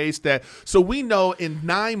point based so we know in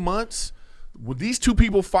 9 months. When these two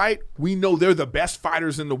people fight, we know they're the best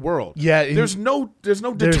fighters in the world. Yeah, there's no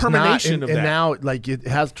determination of that. And now, like, it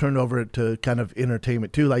has turned over to kind of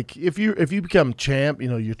entertainment too. Like, if you become champ,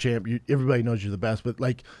 you're champ. Everybody knows you're the best. But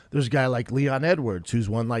like, there's a guy like Leon Edwards who's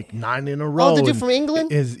won like 9 in a row. Oh, the dude from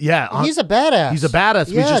England? He's a badass. He's a badass.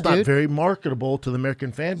 Yeah, he's just dude. not very marketable to the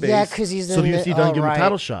American fan base. Yeah, because he's so the UFC doesn't give him a right.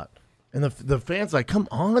 title shot, and the fans like, come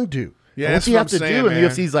on, dude. Yeah, what's he have to do? man. And the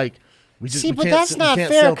UFC's like. But that's not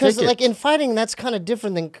fair because, like, in fighting, that's kind of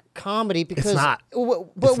different than comedy. Because it's not.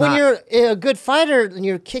 But when you're a good fighter and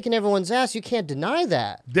you're kicking everyone's ass, you can't deny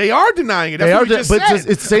that. They are denying it. That's what we just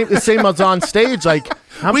said. It's same as on stage. Like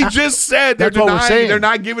we just said, they're denying. They're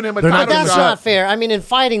not giving him a title shot. That's not fair. I mean, in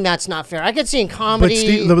fighting, that's not fair. I could see in comedy. But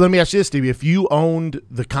Steve, let me ask you this, Stevie: if you owned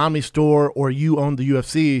the Comedy Store or you owned the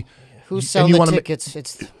UFC. Who's selling the tickets?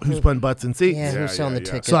 Who's putting butts in seats? Yeah, who's selling the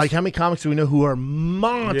tickets? So, like, how many comics do we know who are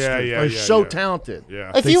monsters? So talented.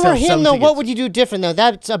 Yeah. If you were him, though, what would you do different, though?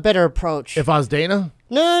 That's a better approach. If I was Dana?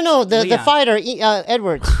 No. The fighter,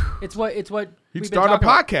 Edwards. It's what He'd We've start a been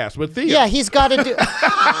talking podcast with Theo. Yeah, he's got to do.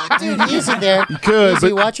 Dude, easy there. You could, Easy,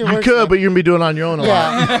 but watch your you words, could, man. but you're gonna be doing it on your own a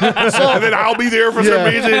lot. Yeah. And then I'll be there for some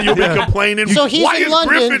reason, and you'll be complaining. So he's Why in is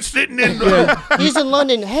London. Griffin sitting in? He's in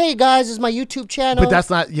London. Hey guys, this is my YouTube channel. But that's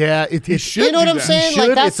not. Yeah, it should You know what do I'm that. saying? should.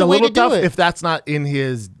 Like that's It's the a way little to do tough it. if that's not in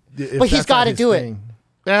his. But he's got to do it.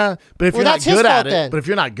 Yeah, but if Well, you're not that's his good fault at it, then. but if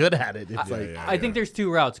you're not good at it, it's like I think there's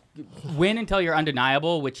two routes. Win until you're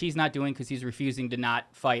undeniable, which he's not doing because he's refusing to not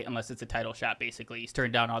fight unless it's a title shot, basically. He's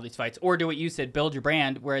turned down all these fights. Or do what you said, build your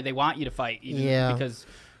brand where they want you to fight. Even Yeah. Because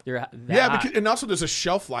they're that Yeah, hot. because, and also there's a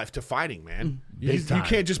shelf life to fighting, man. You time.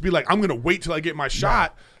 can't just be like, I'm gonna wait till I get my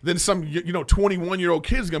shot. Then some 21-year-old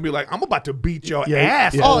kid's gonna be like, I'm about to beat your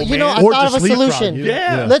ass. yeah. Oh, old you know, man. I Or thought of a just leapfrog solution. you.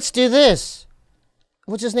 Yeah. Let's do this.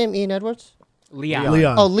 What's his name? Ian Edwards. Leon.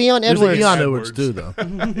 Leon. Oh, Leon There's Edwards. a Leon Edwards. Edwards too, though.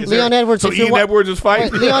 Leon Edwards. So if you're Ian Edwards is fighting.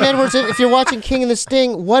 Wait, Leon Edwards. If you're watching King of the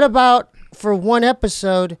Sting, what about for one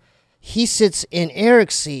episode, he sits in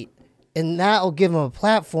Eric's seat, and that'll give him a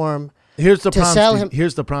platform. Here's the To problem. sell Stevie. him-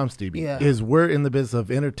 Here's the problem, Stevie. Yeah. Is we're in the business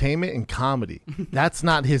of entertainment and comedy. That's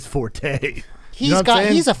not his forte. He's You know what I'm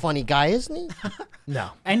saying? he's a funny guy, isn't he? No.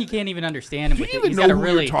 And you can't even understand him. Do with you it. even He's know got a who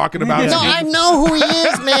really you're talking about? No, I know who he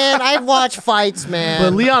is, man. I watch fights, man.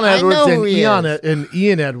 But Leon I Edwards know and who he Leon is. and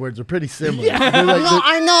Ian Edwards are pretty similar. They're like- No, they're-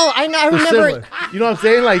 I know. I they're remember. similar. You know what I'm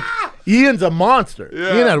saying? Like Ian's a monster.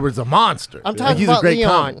 Ian Edwards is a monster. I'm Like, talking he's about a great Leon.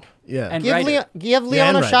 comic. Yeah. And Give writer.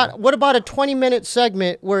 Leon a and shot. writer. What about a 20-minute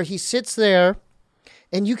segment where he sits there,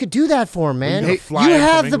 and you could do that for him, man? gonna You fly in from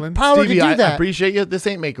have the England? power Stevie, to do I that. appreciate you. This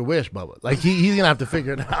ain't Make-A-Wish, Bubba. Like he's gonna have to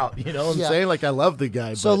figure it out. You know what I'm Yeah. saying? Like I love the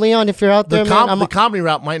guy. So but Leon, if you're out there, man, the comedy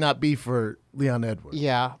route might not be for Leon Edwards.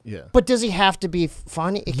 yeah. Yeah. But does he have to be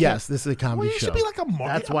funny? It can't- Yes, this is a comedy Well, he show. should be like a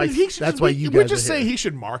market. That's why. he should That's just why be- you We're guys just are saying here. he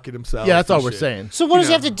should market himself. Yeah, that's all and we're shit. saying. So what does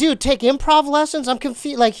he Yeah. have to do? Take improv lessons? I'm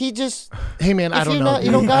confused. Like he just. Hey man, I If don't you know. know-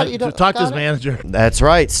 you don't dude. got it, you don't Talk to got his it? manager. That's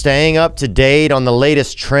right. Staying up to date on the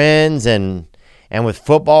latest trends and with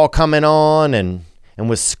football coming on and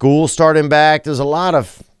with school starting back, there's a lot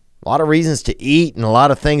of reasons to eat and a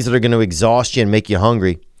lot of things that are going to exhaust you and make you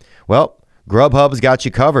hungry. Well, Grubhub's got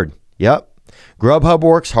you covered. Yep. Grubhub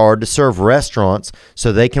works hard to serve restaurants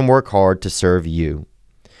so they can work hard to serve you.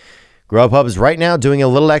 Grubhub is right now doing a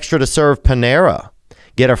little extra to serve Panera.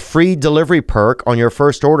 Get a free delivery perk on your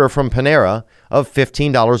first order from Panera of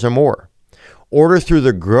 $15 or more. Order through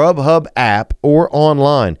the Grubhub app or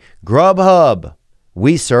online. Grubhub.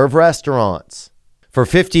 We serve restaurants. For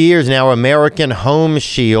 50 years now, American Home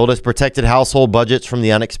Shield has protected household budgets from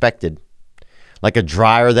the unexpected. Like a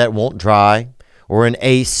dryer that won't dry, or an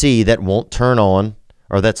AC that won't turn on,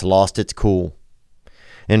 or that's lost its cool.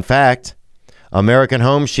 In fact, American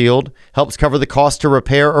Home Shield helps cover the cost to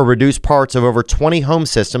repair or reduce parts of over 20 home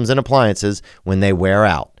systems and appliances when they wear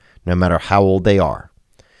out, no matter how old they are.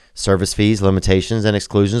 Service fees, limitations, and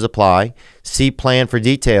exclusions apply. See plan for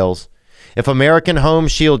details. If American Home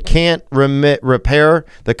Shield can't repair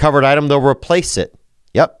the covered item, they'll replace it.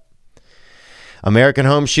 Yep. American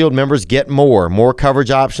Home Shield members get more coverage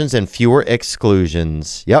options and fewer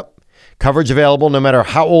exclusions. Yep. Coverage available no matter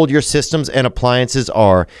how old your systems and appliances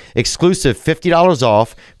are. Exclusive $50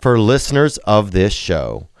 off for listeners of this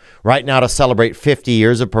show. Right now to celebrate 50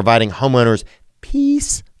 years of providing homeowners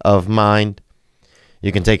peace of mind.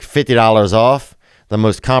 You can take $50 off the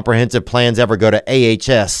most comprehensive plans ever. Go to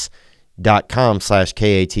ahs.com/KATS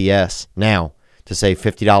now to save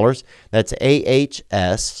 $50. That's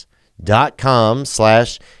ahs.com/KATS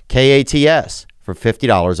for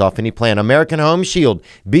 $50 off any plan. American Home Shield.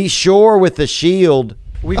 Be sure with the shield.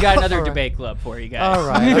 We got another debate club for you guys. All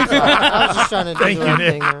right. I was just trying to do the right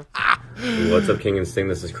thing there. What's up, King and Sting?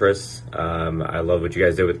 This is Chris. I love what you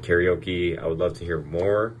guys did with karaoke. I would love to hear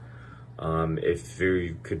more. If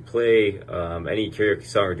you could play any karaoke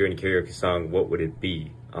song or do any karaoke song, what would it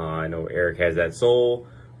be? I know Erik has that soul.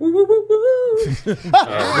 Woo, woo, woo, woo. There's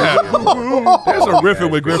a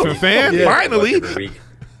Griffin with Griffin fan. Yeah. Finally.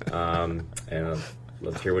 And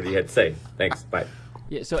let's hear what he had to say. Thanks. Bye.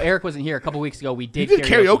 Yeah, so Erik wasn't here a couple weeks ago. We did, You did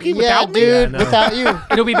karaoke without me? dude, Yeah, I know. without you.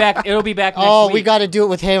 It'll be back next Oh, week. we got to do it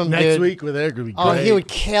with him, Next dude. week with Erik would be great. Oh, he would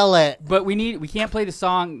kill it. But we can't play the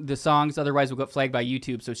songs, otherwise we'll get flagged by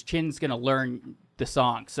YouTube. So Chin's gonna learn the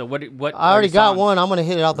song. So what? I already are the got songs? one. I'm gonna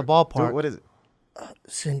hit it out the ballpark. What is it?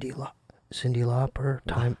 Cindy Lauper,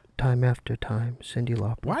 time after time. Cindy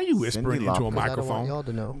Lauper. Why are you whispering into a 'Cause I don't want microphone? y'all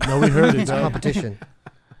to know. No, we heard it. It's a dog. competition.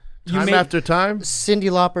 Time after time. Cindy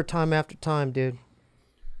Lauper, time after time, dude.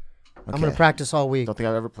 I'm gonna Okay. practice all week. Don't think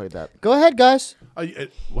I've ever played that. Go ahead, guys.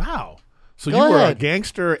 Wow. So Go you were a ahead.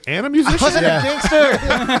 gangster and a musician? Wasn't a gangster.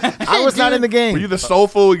 I was not in the game. Were you the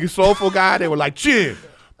soulful guy? They were like, Chin,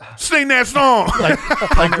 Sing that song.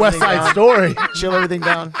 Like West Side Story. Chill everything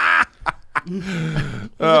down. He's a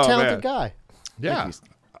talented guy. Yeah.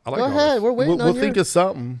 I like Go all ahead. this. We're waiting We'll on think of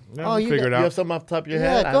something. Yeah, Oh, we'll you figure it You out. have something off the top of your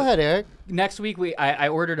Yeah, head? go ahead, Eric. Next week, I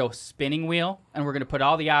ordered a spinning wheel, and we're going to put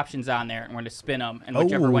all the options on there, and we're going to spin them, and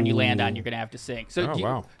whichever one you land on, you're going to have to sing. So Oh,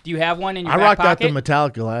 wow. do you have one in your I back rocked out the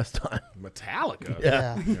pocket? Metallica last time. Metallica.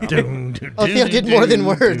 Yeah. Oh, Theo did more than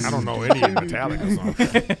words. I don't know any Metallica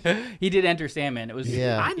songs. He did Enter Sandman. It was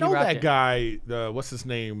Yeah. I he know rocked that it. guy. What's his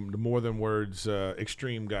name? The More Than Words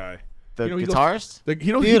extreme guy. The he guitarist?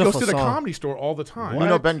 He goes Beautiful to the song. comedy store all the time.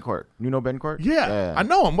 Nuno Bettencourt. Yeah, I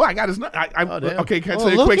know him. Well, I got his. Okay, can I tell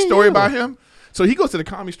you a look quick at story you. about him? So he goes to the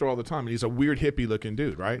comedy store all the time, and he's a weird hippie looking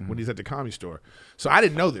dude, right? When he's at the comedy store. So I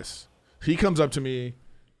didn't know this. He comes up to me,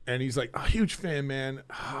 and he's like, "A huge fan, man.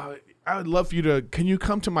 I would love for you to. Can you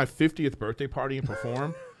come to my 50th birthday party and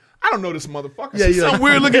perform?" I don't know this motherfucker. Yeah, He's you're some like-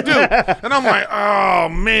 weird looking dude, and I'm like, "Oh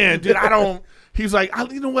man, dude, I don't." He's like,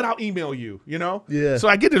 "You know what? I'll email you." You know? Yeah. So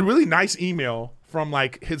I get this really nice email from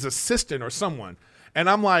like his assistant or someone. And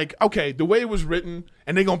I'm like, okay, the way it was written,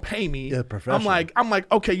 and they're gonna pay me. Yeah, professional. I'm like,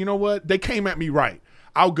 okay, you know what? They came at me right.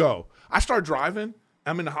 I'll go. I start driving.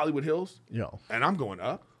 I'm in the Hollywood Hills. Yo. And I'm going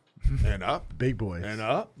up and up Big boys. and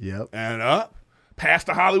up. Yep. And up. Past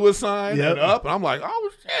the Hollywood sign Yep. and up. And I'm like,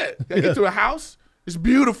 oh shit. I get to a house. It's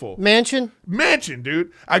beautiful. Mansion. Mansion,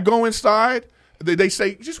 dude. I go inside. They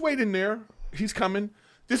say, just wait in there. He's coming.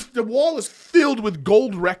 The wall is filled with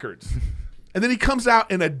gold records. And then he comes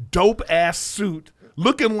out in a dope ass suit,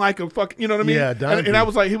 looking like a fucking, you know what I mean? Yeah, and I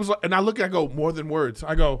was like, and I look, I go, More Than Words.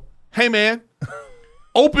 I go, hey man,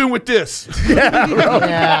 open with this.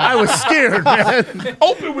 I was scared, man.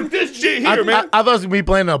 Open with this shit here, man. I thought it was going to be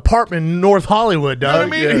playing an apartment in North Hollywood, You know dog. what I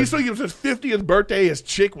mean? Yeah. And he said it was his 50th birthday. His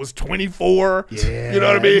chick was 24. Yeah. You know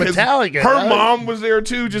what I mean? Metallica, her dog. mom was there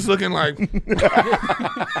too, just looking like.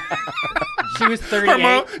 She was Her 38.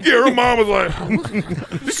 mom, her mom was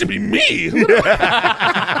like, this should be me.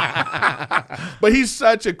 But he's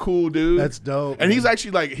such a cool dude. That's dope. And he's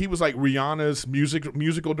actually like, he was like Rihanna's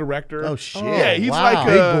musical director. Oh, shit. Yeah, he's wow. like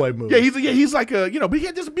Big a, boy move. Yeah, he's like a, but he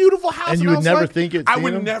had this beautiful house. And you I would was never like, think it, I seeing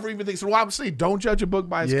would him? never even think. So I would say, don't judge a book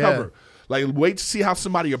by its Yeah. cover. Like, wait to see how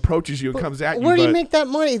somebody approaches you and comes at you. Where do you but- make that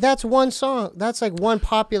money? That's one song. That's like one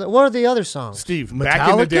popular. What are the other songs? Steve, back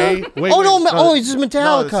in the day. Metallica? Wait, oh, no, wait. oh, it's just No,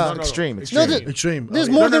 Metallica. it's extreme. No, Extreme. Extreme. There's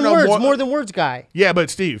Oh, more No, than no, words. more- More than words guy. Yeah, but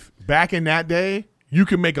Steve, back in that day, you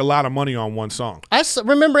could make a lot of money on one song. I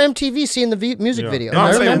remember MTV seeing the music Yeah. video. No, I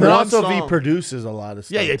I'm saying remember. one And also, song. he produces a lot of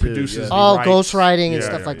stuff. Yeah, he too, produces. yeah. Oh, writes. ghostwriting and Yeah,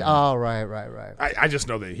 stuff yeah, like yeah. that. Oh, right. I just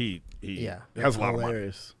know that he Yeah. has a lot of money.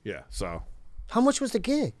 Hilarious. Yeah, so How much was the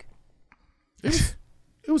gig? it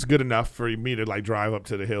was good enough for me to like drive up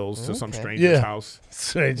to the hills to some Okay. stranger's Yeah. house,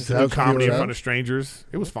 Strange. do comedy in front of strangers.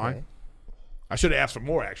 It was fine. I should have asked for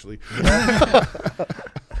more actually.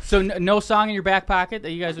 So no song in your back pocket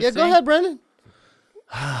that you guys would Yeah, sing? go ahead, Brendan.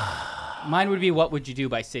 Mine would be What Would You Do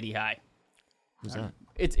by City High. Who's that?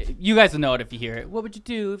 You guys will know it if you hear it. What would you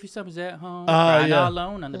do if your son was at home, crying yeah. all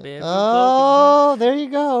alone on the bed? Oh, there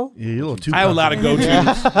you go. Yeah, you're a little too. I have a lot of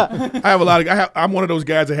go-tos. I'm one of those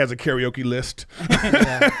guys that has a karaoke list.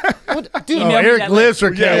 Dude, Email me Eric that lives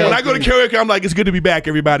for Yeah, karaoke. when I go to karaoke, I'm like, it's good to be back,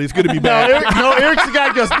 everybody. It's good to be No, back. Eric's the guy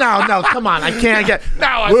who goes, no, come on, I can't get. No,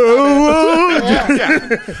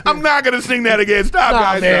 I'm not gonna sing that again. Stop, Nah,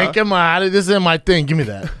 guys. man, no. come on, this isn't my thing. Give me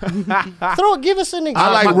that. give us an I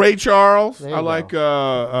example. like Ray Charles. There you I like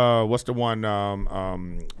what's the one?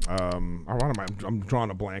 I'm drawing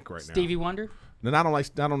a blank right now. Stevie Wonder? Then I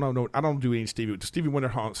don't do any Stevie. The Stevie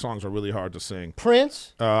Wonder songs are really hard to sing.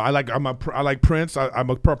 Prince. I like Prince. I'm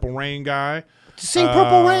a Purple Rain guy. Sing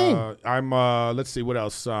Purple Rain. I'm let's see what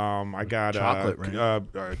else. I got Chocolate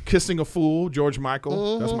Rain. Kissing a Fool, George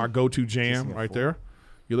Michael. That's my go-to jam right there.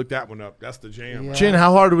 You look that one up. That's the jam. Yeah. Chin,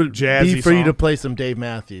 how hard would it Jazzy be for you song. to play some Dave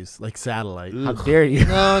Matthews, like Satellite? How dare you?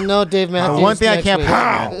 No, Dave Matthews. one thing I next can't week.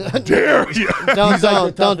 How dare you?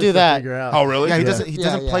 Don't do that. Oh, really? Yeah, he Yeah. doesn't. He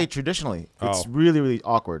doesn't Yeah, play yeah. traditionally. Oh. It's really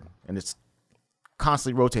awkward, and it's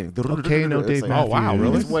constantly rotating. Okay, no It's Dave like- Matthews. Oh, wow,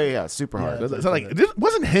 really? It's way super hard. Is that like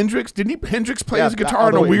wasn't Hendrix? Didn't Hendrix play Yeah, his guitar all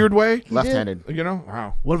in the a way. weird way? Left-handed. You know?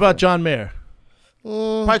 Wow. What about John Mayer?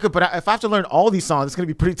 Probably could, but if I have to learn all these songs, it's going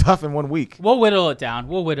to be pretty tough in 1 week. We'll whittle it down.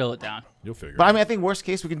 You'll figure. But I mean, I think worst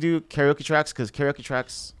case we can do karaoke tracks because karaoke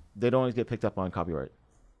tracks they don't always get picked up on copyright.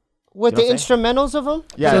 With You the know what I'm instrumentals of them?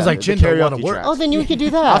 Yeah, Sounds like the Chin don't wanna karaoke work. tracks. Oh, then you could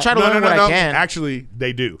do that. I'll try to No, learn no, what no. I can. Actually,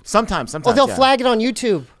 they do. Sometimes. Oh, they'll yeah. flag it on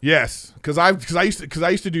YouTube. Yes, because I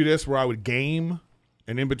used to do this where I would game,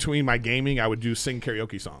 and in between my gaming, I would sing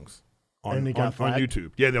karaoke songs And on they got flagged?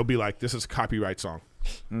 YouTube. Yeah, they'll be like, "This is a copyright song."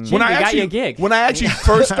 They got you a gig. When I actually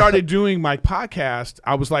first started doing my podcast,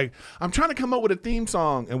 I was like, I'm trying to come up with a theme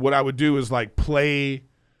song, and what I would do is like play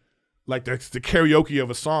like the karaoke of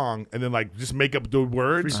a song, and then like just make up the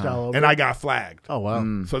words, and I got flagged. Oh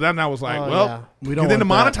wow! So then I was like, we don't. And then the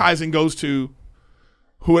want monetizing goes to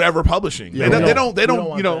whoever publishing. Yeah, they don't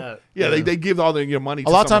want that. they give all their money. A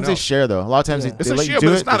to lot of someone times they else. share though. A lot of times It's they a like share, do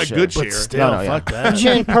but it. it's not they a share. good But share. still, No, fuck that.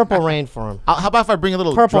 Chin Purple Rain for him. How about if I bring a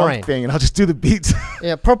little Purple drunk Rain. thing and I'll just do the beats?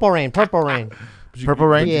 Yeah, Purple Rain. Purple Rain. Purple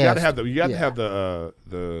Rain. You Yeah. gotta have the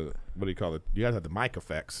what do you call it? You gotta have the mic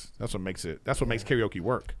effects. That's what makes karaoke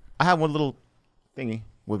work. I have one little thingy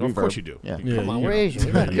with Of reverb. course you do. Yeah. Come on, we're Asian.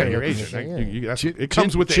 We got Yeah, you're karaoke Asian. machine, yeah. It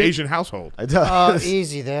comes with the Asian household. It does.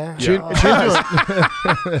 Easy there.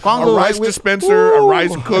 A Bongo, rice right? dispenser, a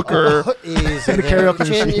rice cooker, Easy And a there. karaoke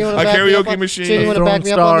Chin, machine. you wanna A back me karaoke up machine. Chin, you want to Throwing back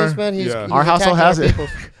me up on this, star. man? Yeah. He's Our household attacking has our it. people.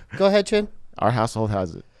 Go ahead, Chin. Our household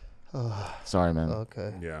has it. Sorry, man.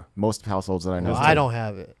 Okay. Yeah, Most households that I know. Well, I don't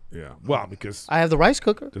have it. yeah. Well, because I have the rice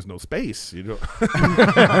cooker. there's no space. You know.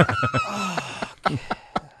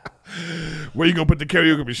 Where you gonna put the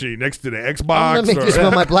karaoke machine? Next to the I'm Xbox? gonna make or- you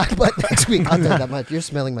smell my black butt next week. I'll tell you that much. You're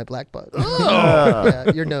smelling my black butt.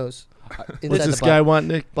 Yeah, your nose. What's Inside this the guy butt. want,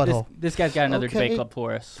 Nick? Butthole. This guy's got another Okay. debate club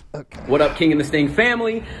for us. What up, King and the Sting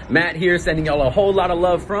family? Matt here, sending y'all a whole lot of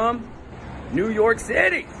love from New York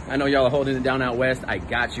City. I know y'all are holding it down out west. I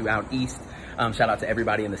got you out east. Shout out to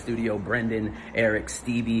everybody in the studio, Brendan, Erik,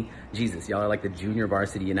 Steebee. Jesus, y'all are like the junior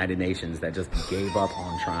varsity United Nations that just gave up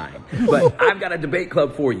on trying. But I've got a debate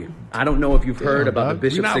club for you. I don't know if you've heard about the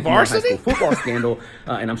Bishop not Sycamore High varsity? School football scandal,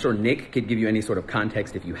 and I'm sure Nick could give you any sort of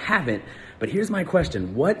context if you haven't. But here's my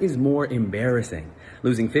question. What is more embarrassing?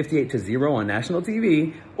 Losing 58-0 on national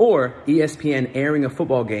TV or ESPN airing a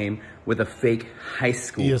football game with a fake high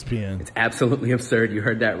school? ESPN. It's absolutely absurd. You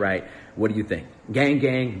heard that right. What do you think? Gang,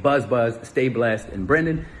 gang, buzz, buzz, stay blessed. And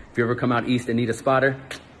Brendan, if you ever come out east and need a spotter,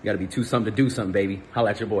 you got to be too something to do something, baby. Holla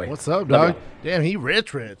at your boy. What's up, Love dog? y'all. Damn, he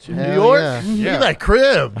rich. In Hell New York? yeah. Look at that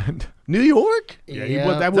crib. New York? Yeah,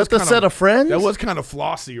 Yeah. that Is was that the kinda- set of friends? That was kind of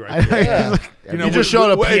flossy right there. Yeah. You just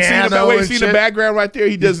showed a see piano and see the shit? background right there.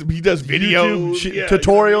 He does videos, YouTube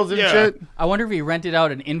tutorials and shit. I wonder if he rented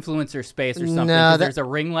out an influencer space or something. No, 'cause that- there's a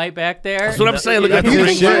ring light back there. That's what I'm saying. Look at You the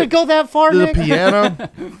think he ring. would go that far, The Nick? piano.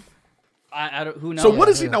 I don't, who knows? So what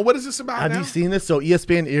is he now? What is this about Have now? you seen this? So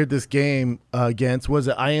ESPN aired this game against, was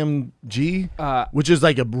it IMG? Which is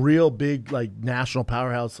like a real big like national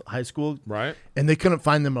powerhouse high school. Right. And they couldn't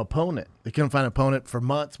find them opponent. They couldn't find an opponent for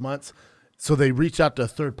months. So they reached out to a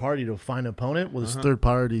third party to find an opponent. Well, this third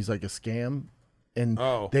party is like a scam. And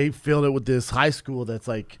they filled it with this high school that's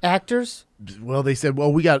like Actors? well, they said,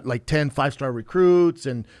 well, we got like 10 5-star recruits,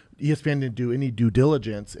 and ESPN didn't do any due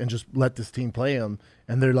diligence and just let this team play them.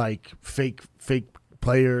 And they're like fake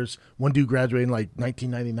players. One dude graduated in like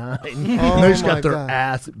 1999. And they just got their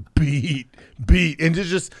ass beat. And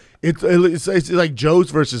it's like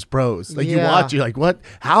Joes versus pros. Like you watch, you're like, what?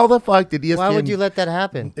 How the fuck did ESPN? Why would you let that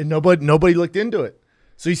happen? And nobody looked into it.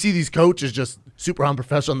 So you see these coaches just super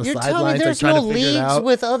unprofessional on the You're telling me sidelines, like there's trying no to figure it leagues out.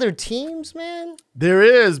 with other teams, man? There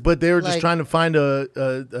is, but they were just Like- trying to find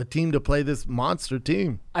a team to play this monster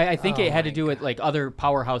team. I think it had to do with like other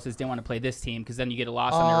powerhouses didn't want to play this team because then you get a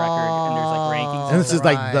loss on their record and there's like rankings. And this is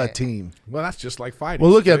like the right. team. Well, that's just like fighting.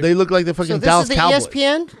 Well, look at they look like the fucking So this Dallas is the Cowboys.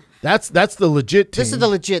 ESPN? That's the legit team. This is the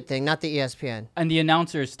legit thing, not the ESPN. And the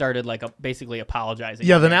announcers started like basically apologizing.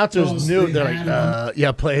 the announcers knew. They're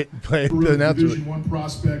like, play the announcers. Division One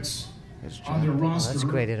prospects on their roster. That's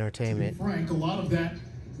great entertainment. Frank, a lot of that.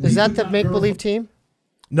 Is that the make-believe team?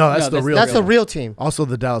 No, that's the real. That's the real team. Also,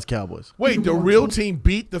 the Dallas Cowboys. Wait, the real team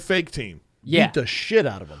beat the fake team. Yeah. Beat the shit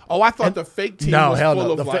out of them. Oh, I thought the fake team No, was hell full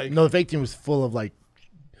no. of The like. the fake team was full of like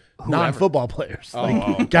non-football players,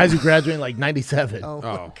 like guys who graduated in like '97. Oh,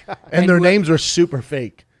 my God. And their names were super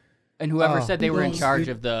fake. And whoever said they were in charge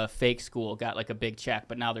of the fake school got like a big check,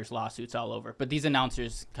 but now there's lawsuits all over. But these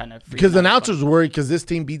announcers kind of Because the announcers were worried because this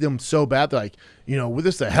team beat them so bad. They're like, well,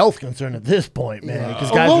 this is a health concern at this point, man. Because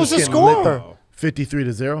guys what were was the getting score?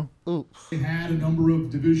 53-0. They had a number of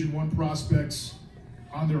Division One prospects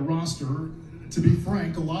on their roster. To be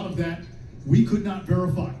frank, a lot of that we could not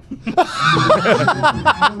verify. In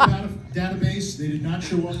our database, they did not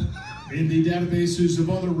show up in the databases of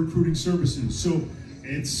other recruiting services. So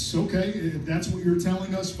it's okay. If that's what you're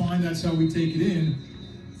telling us, fine. That's how we take it in.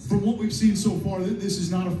 From what we've seen so far, this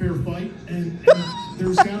is not a fair fight, and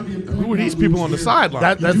there's got to be a point. Who are these people on the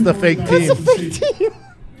sideline? That's the fake team. That's the fake team.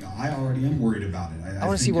 I already am worried about it. I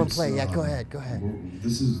want to see one play. Yeah, go ahead.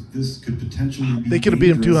 This could potentially be They could have beat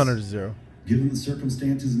them dangerous, 200-0. given the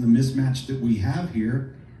circumstances and the mismatch that we have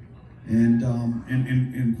here.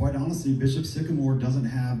 And quite honestly, Bishop Sycamore doesn't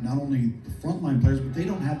have not only the frontline players, but they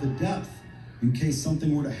don't have the depth in case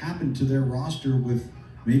something were to happen to their roster with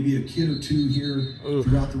maybe a kid or two here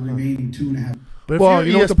throughout the remaining 2.5. But Well, if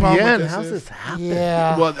you you're know what the problem ESPN, with this how's is? this happen?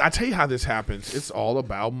 Yeah. Well, I tell you how this happens. It's all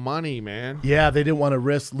about money, man. Yeah, they didn't want to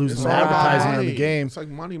risk losing It's some all about advertising on the money. game. It's like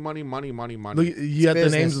money. Look, It's you got the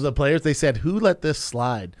names business. of the players. They said, "Who let this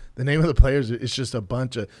slide?" The name of the players is just a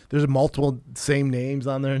bunch of. There's multiple same names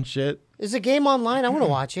on there and shit. Is the game online? I want to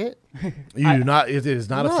watch it. You do not. It is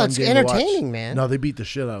not a No, fun it's game to watch. entertaining, man. No, they beat the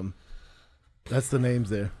shit out of them. That's the names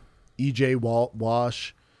there: EJ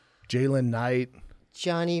Wash, Jalen Knight,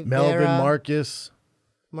 Johnny Melvin Vera, Marcus,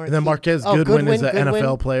 Marquis- and then Marquez Oh, Goodwin is an Goodwin.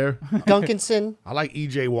 NFL player. Duncanson. I like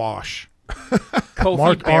EJ Wash. Kofi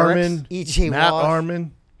Mark Barrett. Armin, E.J. Matt Walsh.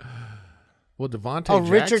 Armin. Well, Devontae Oh, Jackson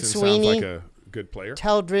Richard sounds Sweeney. like a good player.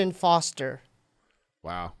 Teldrin Foster.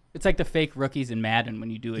 Wow. It's like the fake rookies in Madden when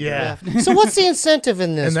you do it. Yeah. So what's the incentive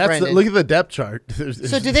in this, And that's Brendan? look at the depth chart.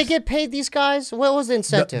 So do they get paid, these guys? What was the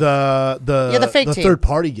incentive? the fake team. third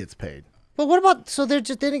party gets paid? But what about, so they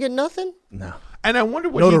didn't get nothing? No. And I wonder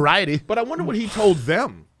what Notoriety. But I wonder what he told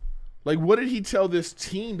them. Like, what did he tell this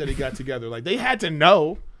team that he got together? Like, they had to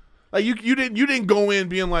know. Like, you didn't go in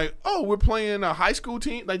being like, oh, we're playing a high school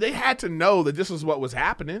team. Like, they had to know that this is what was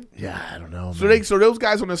happening. Yeah, I don't know. So those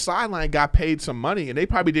guys on the sideline got paid some money, and they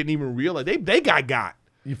probably didn't even realize they got.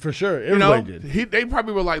 For sure, You know, everybody did. they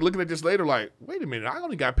probably were like looking at this later, like, wait a minute, I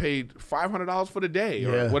only got paid $500 for the day,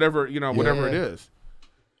 or Yeah. whatever it is.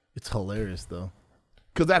 It's hilarious though.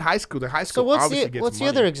 Because the high school So what's obviously the gets what's the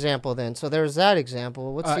money. other example then? So there's that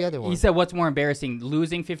example. What's the other one? He said, "What's more embarrassing,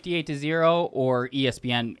 losing 58-0 or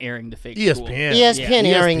ESPN airing the fake school?" ESPN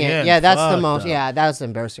airing it. Yeah, that's the most. Yeah, that's the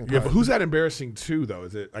embarrassing Yeah, part. but who's that embarrassing to though?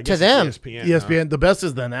 Is it I To guess them. It's ESPN? ESPN, the best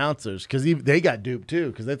is the announcers because they got duped too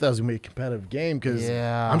because they thought it was gonna be a competitive game because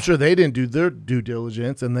Yeah. I'm sure they didn't do their due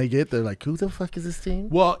diligence and they get there like, who the fuck is this team?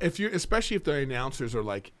 Well, especially if the announcers are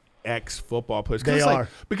like ex-football players, They are.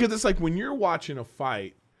 because it's like when you're watching a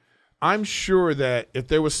fight, I'm sure that if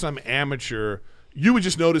there was some amateur, you would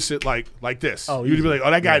just notice it like this. Oh, You'd be easy. like,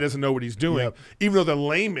 oh, that guy Yeah. doesn't know what he's doing. Yep. Even though the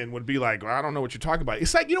layman would be like, well, I don't know what you're talking about.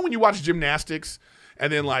 It's like, you know, when you watch gymnastics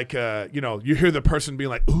and then like, you hear the person being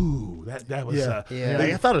like, ooh, that was, I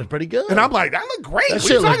thought it was pretty good. and I'm like, that looked great. That What are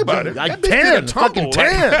shit you talking looked about? good. That Like bitch did a 10, tumble. fucking Like-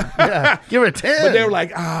 10. Yeah, give her a 10. But they were like,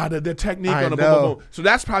 the technique I on the know. boom, boom, boom. So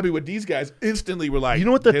that's probably what these guys instantly were like. You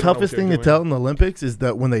know what the they don't know toughest what thing they're to doing. tell in the Olympics is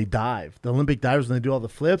that when they dive, the Olympic divers when they do all the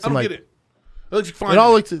flips, I don't I'm like, get it. It looks fine.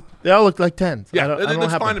 they all look like 10s. Yeah, I don't, it I don't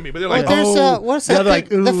looks have fine to me, but they're like, But there's what's that? they're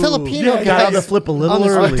thing? like, The ooh. Filipino Yeah, got out guys to flip a little on the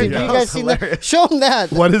early. side. Did Yeah. you guys see that? Show them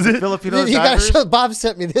that. What is it? Filipino You gotta divers? show. Bob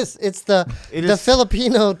sent me this. It's the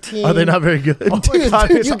Filipino team. Are they not very good? Dude,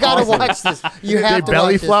 it's you gotta awesome. watch this. You They have to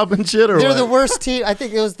belly watch this. flop and shit, or They're what? the worst team. I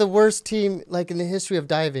think it was the worst team like in the history of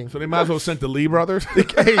diving. So they might as well sent the Lee brothers.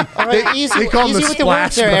 Hey, All right, easy, they call them easy the with the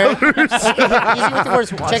words Splash there, Eric. Brothers. Okay, easy with the words.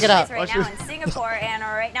 Check it out. Right now in Singapore, and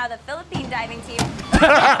right now the Philippine diving team. Wanted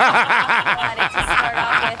to start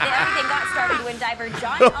off with everything got started when diver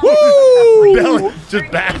John. Belly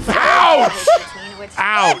just back. Ouch!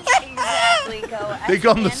 Ouch! Exactly go. They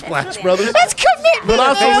call them the Splash Brothers. That's commitment. But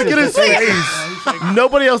also, look at his face.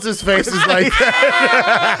 Nobody else's face is like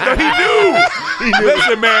that. No, he knew.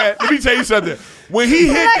 Listen, man, let me tell you something. When he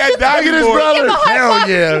hit that Look diving at his board, brother. Hell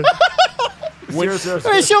yeah. All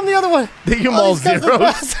right, show him the other one. They give him Oh, all these guys are the zeros.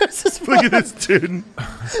 best. This is Look at this dude.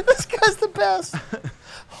 This guy's the best.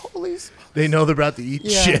 Holy smokes. They know they're about to eat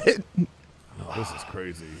Yeah. shit. oh, this is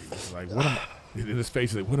crazy. It's like, what am I? In his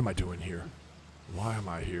face, he's like, what am I doing here? Why am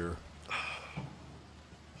I here?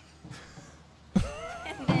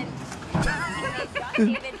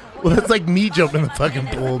 Well, that's like me jumping in the fucking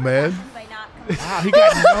pool, man. Wow,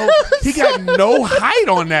 he got no height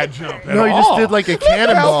on that jump. No, he just did like a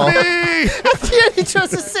cannonball. Help me! At the end, he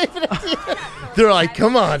tries to save it at the end. They're like,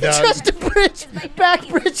 come on, He dog. tries to back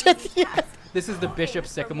bridge at the end. This is the Bishop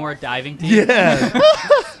Sycamore diving team. Yeah.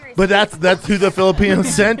 But that's who the Filipinos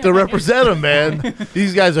sent to represent them, man.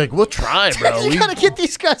 These guys are like, we'll try, bro. You gotta get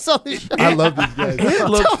these guys on the show. I love these guys.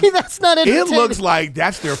 Tell me that's not It entertaining. looks like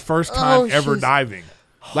that's their first time Oh, ever jeez. diving.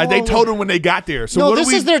 Like they told him when they got there. So no, what this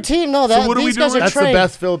do we, is their team. No, so that what are we these guys doing? are That's trained. the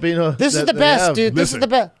best Filipino. This is that the they best, have. dude. This is Listen, the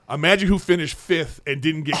best. Imagine who finished 5th and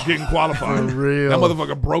didn't qualify. For real. That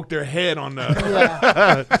motherfucker broke their head on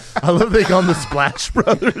the. I love they call them the Splash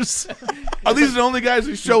Brothers. Are these the only guys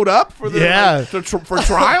who showed up for the Yeah. for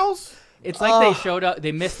trials? It's like they showed up.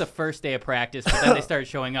 They missed the first day of practice, but then they started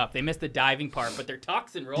showing up. They missed the diving part, but their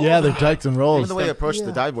tucks and rolls. Yeah, their tucks and rolls. Even the way they approached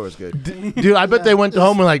the dive board was good. Dude, I bet they went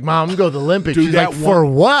home and like, Mom, I'm going to the Olympics. Dude, She's like, for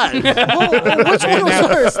what? Which one was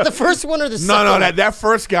worse? The first one or the second? No, that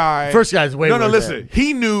first guy. First guy's way No, worse. listen.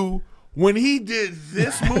 He knew when he did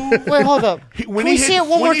this move. Wait, hold up. When Can we see it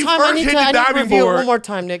one more time? I need to review it one more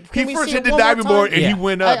time, Nick. Can He we first see hit it the one more diving time? board and he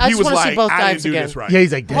went up. I He just was wanna see like, both I dives didn't do again. this right. Yeah,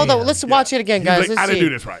 he's like, damn. Hold on, let's watch it again, He's guys. like, Let's I didn't see. do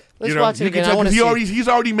this right. Let's You know, watch it you can again. I tell want to 'cause see. he's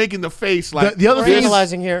already making the face like. The other We're thing is,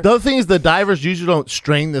 analyzing here. the other thing is the divers usually don't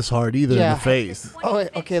strain this hard either in Yeah. the face. Oh, wait,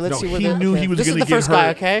 okay. Let's No, see where he knew he was This is gonna the get first guy,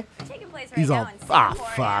 hurt. okay? He's all,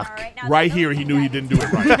 fuck. Right here, he knew he didn't do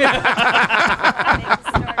it right.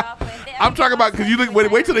 I'm talking about because you look.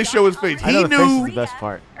 Wait till they show his face. I know He the face is knew. the best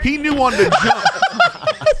part. He knew on the jump.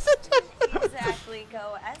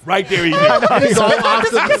 Right there, he knew. He's all off to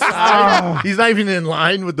the side. He's not even in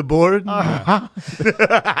line with the board. Oh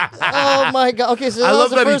my god. Okay, so I that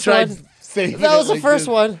love was the that he first tried one. saving That it was the like first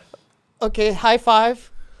this. one. Okay, high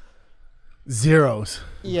five. Zeros.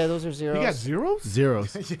 Yeah, those are zeros. He got zeros.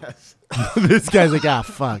 Zeros. Yes. This guy's like,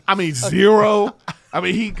 fuck. I mean, zero. I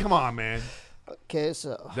mean, come on, man. Okay,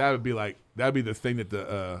 so That would be the thing that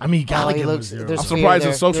the. I mean, you gotta he give him a looks- zero. there's I'm fear surprised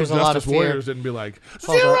there. the social There's a lot of justice fear. warriors didn't be like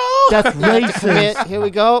Hold zero. on. That's We have to commit. racist. Here we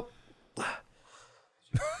go.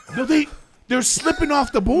 No, they're slipping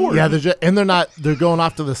off the board. Yeah, they're going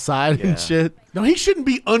off to the side and shit. No, he shouldn't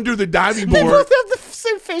be under the diving They board. both have the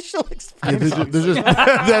same facial Yeah, expression. they're just,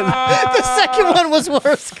 The second one was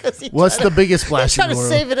worse because he what's tried the to- biggest he splash tried in to the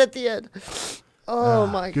world? save it at the end. Oh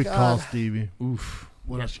my Good god. call, Stevie. Oof.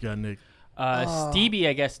 What else you got, Nick? Steebee,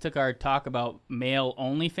 I guess, took our talk about male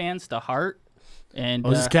OnlyFans to heart. And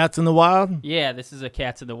Oh, is this Cats in the Wild? yeah, this is a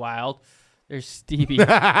Cats in the Wild. There's Steebee.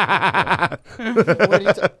 What do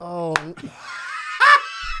you oh.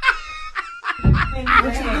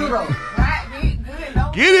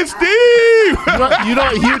 Get it, Steve.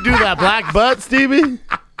 You do that black butt, Stevie?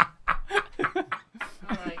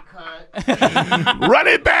 Run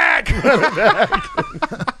it back.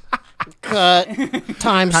 Cut.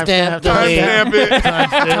 Timestamp. Delete. Timestamp it.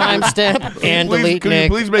 Timestamp and Please, delete. could you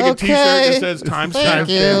Nick. please make a T-shirt that says timestamp?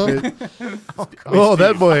 Thank you. Oh,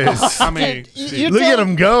 that boy is. I mean, You Look at tell-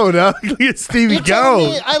 him go, dog. Look at Stevie You're telling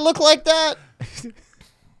go. me I look like that?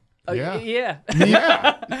 yeah.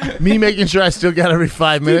 Yeah. Me making sure I still got every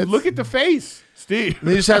 5 minutes. Look at the face, Steve.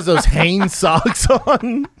 He just has those Hanes socks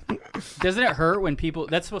on. Doesn't it hurt when people?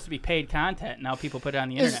 That's supposed to be paid content. Now people put it on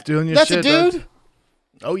the internet. Doing your That's shit, a dog. dude?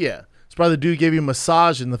 Oh, yeah. It's probably the dude who gave you a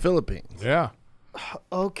massage in the Philippines. Yeah.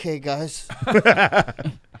 Okay, guys.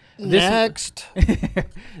 This- Next.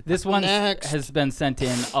 This one Next. has been sent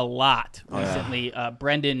in a lot recently.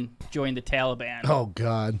 Brendan joined the Taliban. Oh,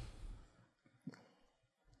 God.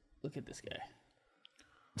 Look at this guy.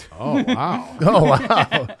 Oh wow. Oh,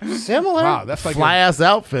 wow. Similar. Wow, that's like Fly ass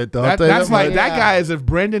outfit, though. I'll tell you that's that like much. that guy is if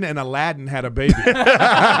Brendan and Aladdin had a baby. A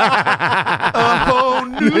whole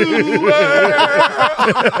new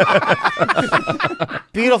world.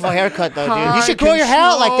 Beautiful haircut, though, dude. You should grow your hair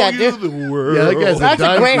out like that, dude. Yeah, that guy's That's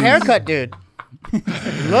a great dime piece. haircut, dude.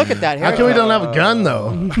 Look at that haircut. How come we don't have a gun,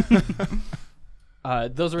 though?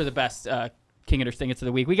 Those were the best King or Stingers of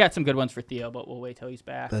the week. We got some good ones for Theo, but we'll wait till he's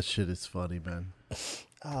back. That shit is funny, man.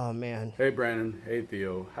 Oh, man. Hey Brandon, hey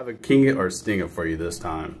Theo. Have a king it or sting it for you this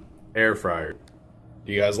time. Air fryer.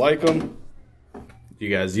 Do you guys like them? Do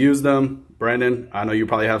you guys use them? Brandon, I know you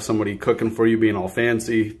probably have somebody cooking for you being all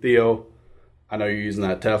fancy. Theo, I know you're using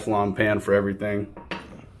that Teflon pan for everything.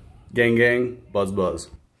 Gang gang, buzz buzz.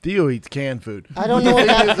 Theo eats canned food. I don't know what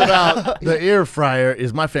The thing that is about the air fryer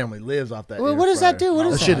is my family lives off that. Well, air what does that fryer. do? What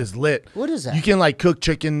is that shit that? is lit. What is that? You can like cook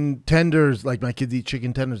chicken tenders. Like my kids eat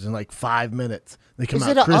chicken tenders in like 5 minutes. They come Is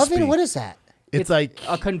out it an crispy. oven? What is that? It's like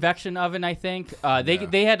a convection oven, I think.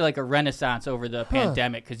 They had like a renaissance over the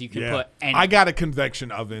pandemic because you could put any. I got a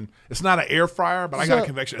convection oven. It's not an air fryer, but I got a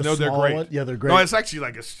convection. A No, they're small great. one? Yeah, they're great. No, it's actually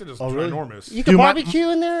like it's just really? enormous. You can Dude, barbecue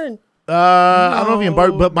in there? And I don't know if you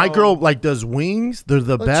can but my girl like does wings. They're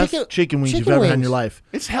the best chicken wings you've chicken ever had in wings. your life.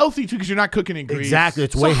 It's healthy too because you're not cooking in grease. Exactly,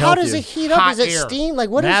 it's so way how healthier. does it heat up? Hot Is it air. steam? Like,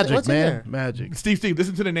 what is Magic, it? What's in man, there? magic. Steve,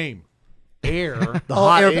 listen to the name. Air. The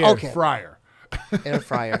hot air. Okay. Fryer. Air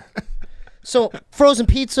fryer. So, frozen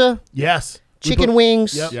pizza, Yes. chicken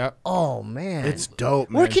wings. Yep. Oh, man. It's dope,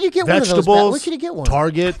 man. Where can you get one of those? Vegetables, Where can you get one?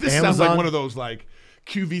 Target, This Amazon. sounds like one of those like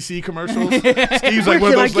QVC commercials. Steve's like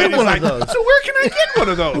one of those ladies. Like, so where can I get one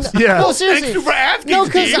of those? Yeah. No, seriously. Thank you for asking. No,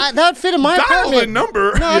 because Steve. that would fit in my Dial apartment. the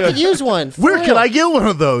number. No, I could use one. Where can I get one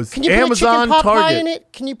of those? Can you Amazon, put a chicken pot pie Target. in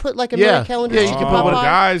it? Can you put like a Yeah. Mary calendar Yeah, you chicken can pot put pie?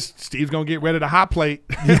 Guys, Steve's gonna get rid of the hot plate.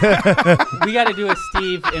 We got to do a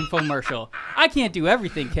Steve infomercial. I can't do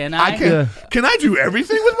everything, can I? Can I do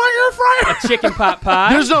everything with my air fryer? A chicken pot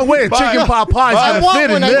pie. There's no way a chicken pot pie is going to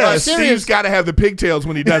fit in this. Steve's got to have the pigtails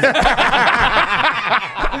when he does it.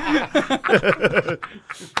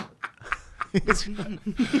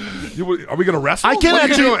 Are we gonna wrestle? I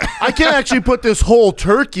can't actually put this whole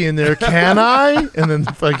turkey in there, can I? And then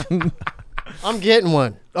fucking. I'm getting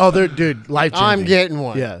one. Oh, they're dude, life changing. I'm getting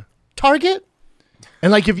one. Yeah. Target.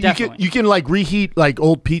 And like if you can like reheat like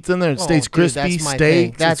old pizza in there and it stays dude, crispy, that's my steak.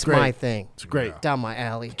 thing. That's it's great. my thing. It's great. Down my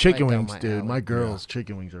alley. Chicken Right down wings, my dude. alley. My girls'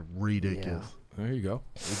 chicken wings are ridiculous. There you go.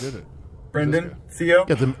 We did it. Brendan, Theo.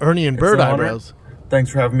 Got them Ernie and Bird It's an honor. eyebrows. Thanks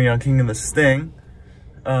for having me on King of the Sting.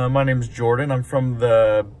 My name's Jordan. I'm from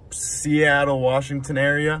the Seattle, Washington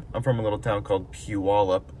area. I'm from a little town called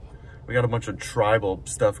Puyallup. We got a bunch of tribal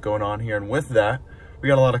stuff going on here, and with that, we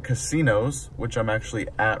got a lot of casinos, which I'm actually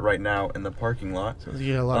at right now in the parking lot.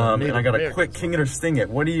 you got a lot of and I got a quick King It or Sting It.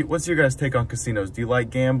 What's your guys' take on casinos? Do you like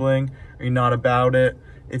gambling? Are you not about it?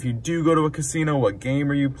 If you do go to a casino, what game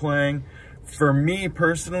are you playing? For me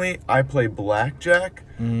personally, I play blackjack,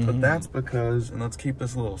 but that's because, and let's keep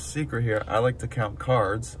this a little secret here, I like to count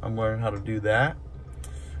cards. I'm learning how to do that,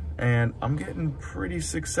 and I'm getting pretty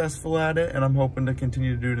successful at it, and I'm hoping to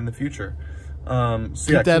continue to do it in the future.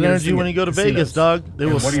 Keep that energy when you go to Vegas, dog. They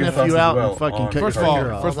will sniff you out and fucking cut your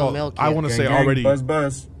finger off. First of all, I want to say Gang, already.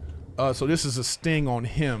 buzz. So this is a sting on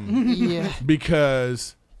him. Yeah.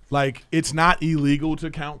 Because like it's not illegal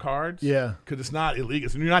to count cards. Yeah. Because it's not illegal.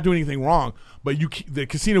 So you're not doing anything wrong, but the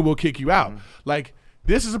casino will kick you out. Like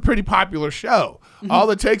this is a pretty popular show. All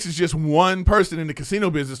it takes is just one person in the casino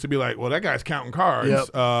business to be like, well, that guy's counting cards. Yep.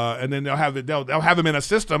 And then they'll have him in a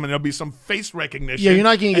system, and there'll be some face recognition. Yeah, you're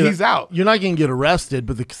not going to get. He's out. You're not going to get arrested,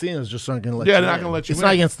 but the casinos just aren't going to let you. Yeah, they're not in. going to let you. It's in.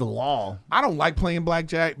 not against the law. I don't like playing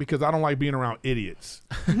blackjack because I don't like being around idiots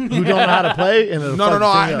who don't know how to play. And no.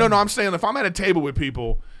 I'm saying if I'm at a table with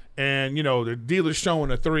people and the dealer's showing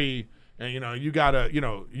a 3, and you got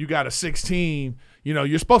a 16.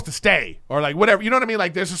 You're supposed to stay or like whatever. You know what I mean?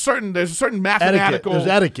 Like there's a certain mathematical. There's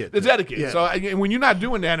etiquette. There's etiquette. Yeah. So when you're not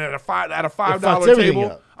doing that at a $5 everything table,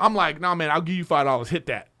 up. I'm like, no, man, I'll give you $5. Hit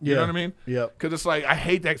that. You know what I mean? Yeah. Because it's like I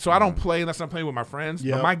hate that. So I don't play unless I'm playing with my friends.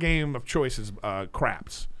 Yep. But my game of choice is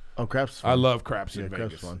craps. Oh, craps. Is I fun. love craps in craps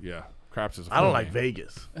Vegas. Fun. Yeah. Craps is. I don't fun like game.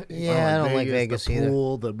 Vegas. Yeah, I don't like Vegas the either.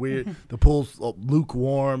 Pool, the pool's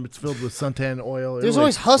lukewarm. It's filled with suntan oil. There's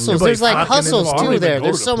always hustles. There's like hustles too there.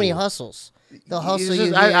 There's so many hustles. They'll hustle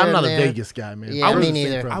you. I'm not a Vegas guy, man. Yeah, me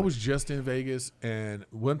neither. I was just in Vegas, and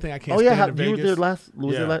one thing I can't Oh yeah, stand in Vegas. you were there last.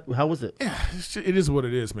 How was it? Yeah, it is what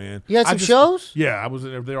it is, man. You had some shows? Yeah, I was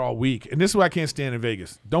there all week, and this is what I can't stand in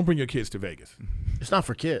Vegas. Don't bring your kids to Vegas. It's not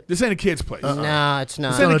for kids. This ain't a kid's place. Nah, it's not.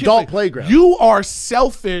 This It's ain't an a kid's adult place. playground. You are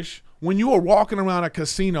selfish when you are walking around a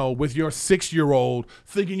casino with your 6-year-old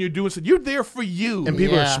thinking you're doing something. You're there for you. And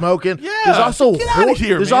people are smoking. Yeah. There's also Get outta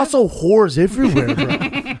here, there's man. also whores everywhere,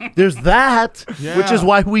 bro. There's that, which is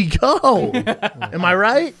why we go. Am I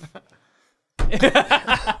right?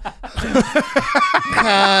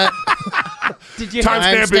 Did you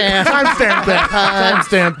Timestamp it. Timestamp that.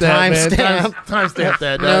 Timestamp that, man. Timestamp. Timestamp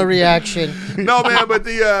that. No dog. reaction. No, man, but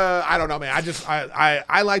I don't know, man.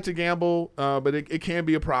 I like to gamble, but it can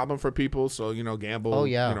be a problem for people. So gamble. Oh,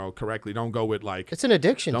 yeah. Correctly. Don't go with like. It's an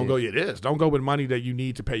addiction. Don't dude. go. It is. Don't go with money that you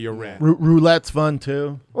need to pay your rent. Roulette's fun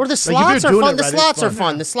too. Or the Like, if slots you're are doing fun. it The right, it's slots are fun.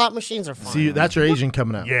 fun. The slot machines are fun. See, that's your Asian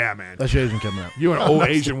coming out. Yeah, man. That's your Asian coming out. You're an old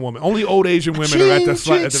Asian woman. Only old Asian women are at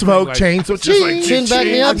the Smoke thing, chain, like, so just like chin back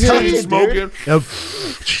me up, chain dude. smoking. Yep.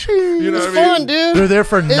 You know It's what I mean? fun, dude. They're there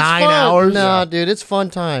for It's 9 fun. hours. No, dude, it's fun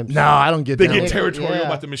times. No, I don't get They that. get territorial Yeah.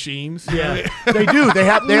 about the machines. Yeah, they do. They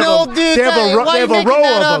have. They have No, a, dude, They have a, ro- why they you have a making row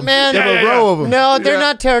that of up, them. man? They have Yeah, a row of them. No, they're Yeah.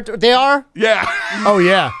 not territorial. They are. Yeah. Oh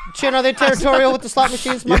yeah. Chin, are they territorial with the slot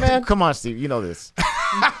machines, my man? Come on, Steve. You know this.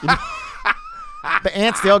 The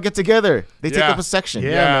ants, they all get together. They take Yeah. up a section.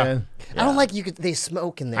 Yeah, man. I don't like they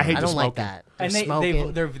smoke in there. I hate the don't like smoking. that. And They're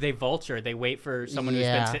smoking. they vulture. They wait for someone who's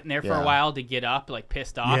Yeah. been sitting there for Yeah. a while to get up, like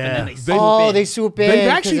pissed off, Yeah. and then they They- swoop in. they swoop in. They've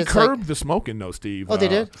 'cause actually it's like- curbed the smoking, though, Steve. Oh, they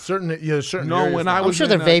did? Certain No, areas when now. I was, sure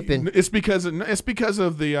they're vaping. It's because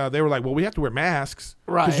of the. They were like, well, we have to wear masks,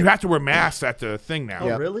 Right. Because you have to wear masks at the thing now.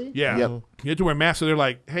 Oh, really? Yeah, Yep. you have to wear masks. So they're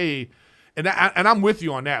like, hey, And I'm with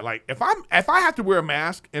you on that. Like if I have to wear a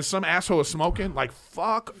mask and some asshole is smoking, like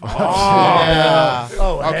fuck off. Yeah.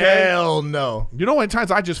 Oh hell no. You know how many times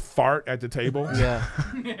I just fart at the table? Yeah.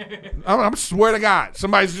 I swear to God,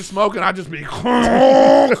 somebody's just smoking. I just be.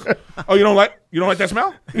 Oh, you don't like that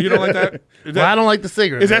smell? You don't like that? Well, I don't like the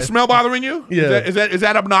cigarette. Is that smell bothering you? Yeah. Is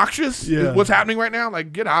that obnoxious? Yeah. What's happening right now?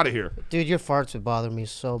 Like, get out of here, dude. Your farts would bother me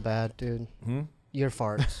so bad, dude. Your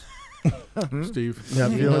farts. Steve. Yeah,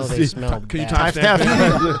 you know they smell Can you bad.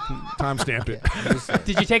 timestamp it?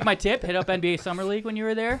 Did you take my tip? Hit up NBA Summer League when you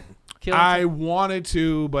were there? I wanted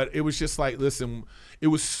to, but it was just like, listen, it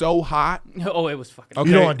was so hot. Oh, it was fucking. Okay.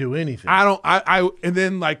 You don't want to do anything. And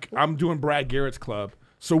then like I'm doing Brad Garrett's club.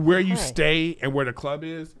 So where you stay and where the club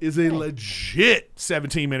is a legit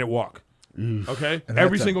 17-minute walk. Okay, And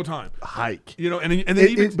every that's a single time hike. You know, and then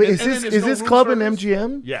even but is and then this there's no room club in service.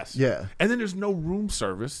 MGM? Yes. Yeah. And then there's no room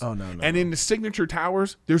service. Oh no. And in the signature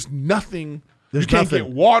towers, there's nothing. There's you can't nothing.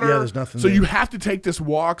 get water. Yeah, there's nothing So there. you have to take this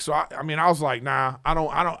walk. So I mean, I was like, nah, I don't.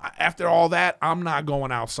 After all that, I'm not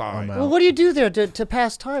going outside. Well, what do you do there to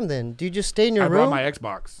pass time then? Do you just stay in your I room? brought my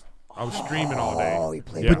Xbox. I was streaming all day. Oh, you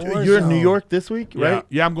played But you're in New York this week, right?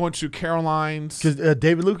 Yeah, I'm going to Caroline's. Because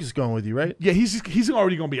David Lucas is going with you, right? Yeah, he's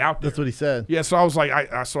already going to be out there. That's what he said. Yeah, so I was like,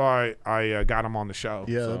 I got him on the show.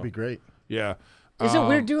 Yeah, so. that'd be great. Yeah. Is it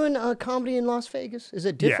weird doing comedy in Las Vegas? Is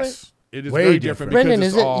it different? Yes, it is Way very different. different. Brendan,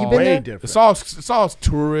 because is it's it? all, You been way there? different. It's all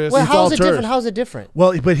tourists. Well, It's how all is it different? tourist. How's it different?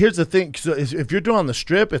 Well, but here's the thing. So if you're doing on the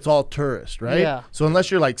strip, it's all tourist, right? Yeah. So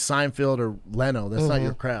unless you're like Seinfeld or Leno, that's not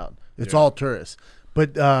your crowd. It's Yeah. all tourists.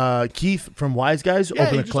 But Keith from Wise Guys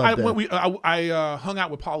opened a club there. I hung out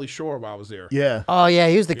with Pauly Shore while I was there. Yeah. Oh yeah,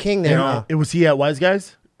 he was the king there. huh? Was he at Wise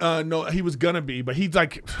Guys? No, he was gonna be, but he's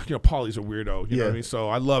like, Paulie's a weirdo. You know what I mean? So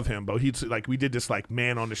I love him, but he's like, we did this like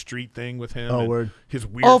man on the street thing with him. Oh, and word. His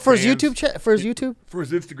weird. Oh, for his fans. YouTube for his YouTube. For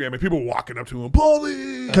his Instagram, and people walking up to him,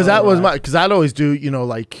 Paulie. Because that was because I'd always do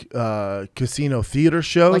like casino theater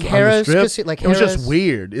shows Like on Harrah's the strip. like it was just Harrah's?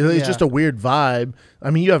 weird. It was Yeah. just a weird vibe. I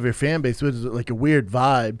mean, you have your fan base, but it's like a weird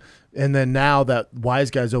vibe. And then now that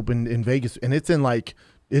Wise Guys opened in Vegas, and it's in like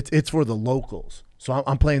it's for the locals. So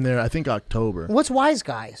I'm playing there, I think October. What's Wise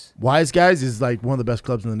Guys? Wise Guys is like one of the best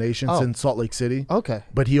clubs in the nation. It's Oh. in Salt Lake City. Okay.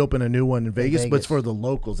 But he opened a new one in Vegas, but it's Vegas. for the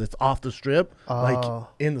locals. It's off the strip, like Oh.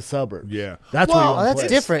 in the suburbs. Yeah, That's where you Well, wanna that's play.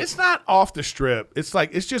 different. It's not off the strip. It's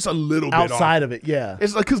like it's just a little bit Outside off. of it, yeah.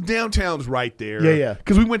 It's like because downtown's right there. Yeah, yeah.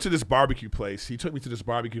 Because we went to this barbecue place. He took me to this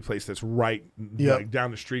barbecue place that's right, Yep. like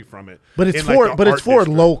down the street from it. But it's in, for like, the art district.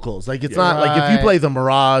 locals. Like it's not like if you Right. play the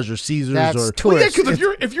Mirage or Caesars That's or tourist. Well, yeah,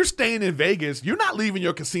 because if you're staying in Vegas, you're not leaving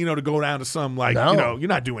your casino to go down to some like No. you're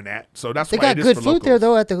not doing that. So that's They why got it is good for food there locals.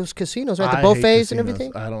 though at those casinos, right? The I hate buffets and casinos.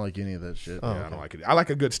 everything. I don't like any of that shit. Yeah, I don't like it. I like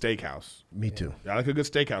a good steakhouse. Me too. I like a good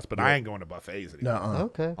steakhouse, but I ain't going to buffets anymore. Nuh-uh.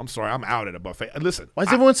 Okay. I'm sorry, I'm out at a buffet. Listen, Why is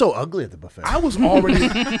everyone so ugly at the buffet? I was already,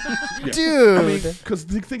 Dude. I mean, because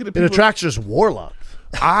think of the It people. attracts just warlocks.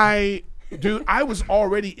 I was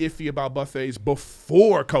already iffy about buffets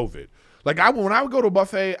before COVID. Like when I would go to a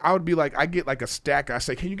buffet, I would be like, I get like a stack. I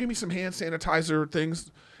say, can you give me some hand sanitizer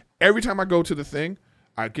things? Every time I go to the thing,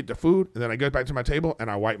 I get the food and then I go back to my table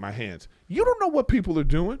and I wipe my hands. You don't know what people are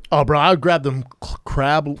doing. Oh, bro, I would grab them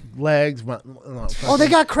crab legs. Oh, they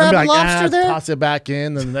got crab and lobster there? Toss it back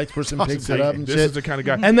in, then the next person picks it up and This shit. is the kind of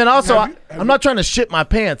guy. And then also, Have you- I'm not trying to shit my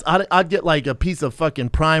pants. I'd get like a piece of fucking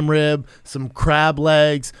prime rib, some crab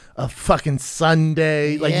legs, a fucking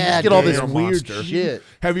sundae. Like you Yeah, just get all dude. this You're a weird monster. shit.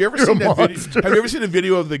 Have you ever You're seen a that video? monster. Have you ever seen a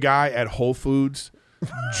video of the guy at Whole Foods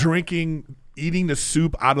eating the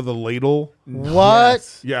soup out of the ladle?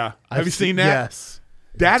 What? Yeah. Have I've you seen seen- that? Yes.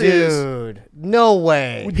 That is. Dude, no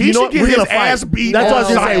way. He You know should what? get We're his gonna fight. ass beat. That's what I was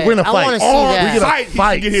on gonna say. site. We're gonna I fight. wanna see On that. site, he should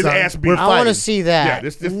fight, get his son. ass beat. We're I want to fighting. see that. Yeah,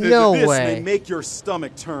 this- no This way. may make your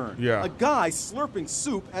stomach turn. Yeah. A guy slurping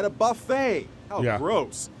soup at a buffet. How Yeah.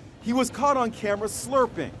 gross. He was caught on camera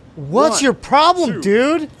slurping. What's 1, your problem, 2,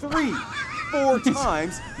 dude? 3, 4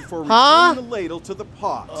 times before Huh? returning the ladle to the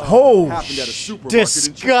pot. Oh, Happened at a supermarket in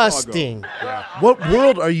Disgusting. What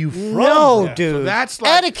world are you from? No, So dude. that's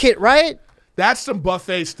like Etiquette, right? that's some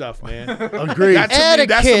buffet stuff, man. Agreed. That's some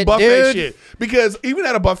Etiquette, buffet dude. shit. Because even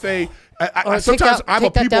at a buffet, Take sometimes that- I'm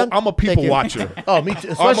take that down. a Thank people you. watcher. Oh, me too. I'm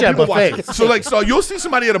a Especially at people watcher. buffets. So you'll see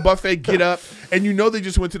somebody at a buffet get up and you know they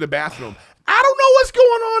just went to the bathroom. I don't know what's going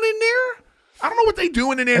on in there. I don't know what they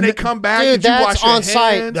doing in there. And they come back. Dude, Did you that's wash your on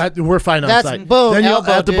site. hands? We're fine on That's site. boom, Then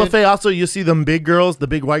elbow, at the dude. buffet, also you see them big girls, the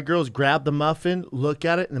big white girls, grab the muffin, look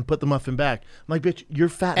at it, and then put the muffin back. I'm like, bitch, you're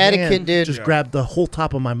fat. Etiquette, man. dude. Just Yeah. grab the whole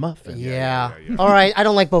top of my muffin. Yeah. All right, I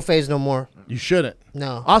don't like buffets no more. You shouldn't.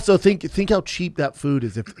 No. Also, think how cheap that food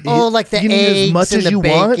is. If Oh, like the you can eat eggs as much and as the you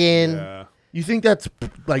bacon. want. Yeah. You think that's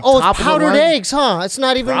like Oh, top it's of the powdered line? eggs, huh? It's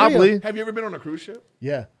not even Probably. real. Have you ever been on a cruise ship?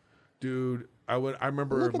 Yeah. Dude, I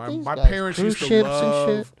remember Look at my these my guys. parents Cruise used to ships and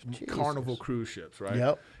love shit. Carnival cruise ships, right?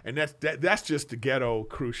 Yep. And that's just the ghetto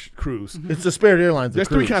cruise. It's the Spirit Airlines. There's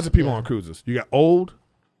three kinds of people on cruises. You got old,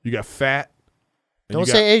 you got fat. And Don't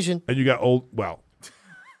you say got, Asian. And you got old. Well,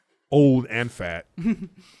 old and fat. And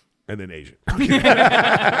then Asian. He's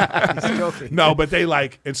joking. No, but they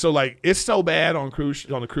and so it's so bad on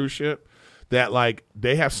the cruise ship that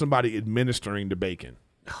they have somebody administering the bacon.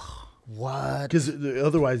 What? Because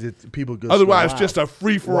otherwise, people go. Otherwise, it's just a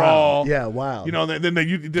free for all. Yeah, wow. You know, then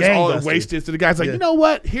just all the wastage. So the guy's like, you know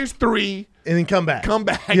what? Here's 3, and then come back. Come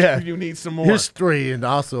back Yeah. if you need some more. Here's 3, and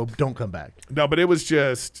also don't come back. No, but it was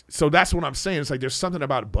just so. That's what I'm saying. It's like there's something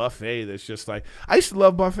about buffet that's just like I used to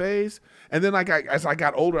love buffets, and then as I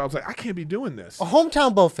got older, I was like, I can't be doing this. A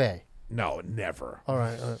hometown buffet. No, never. All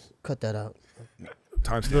right, cut that out.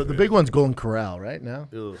 The big one's Golden Corral right now.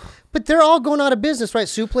 Ugh. But they're all going out of business, right?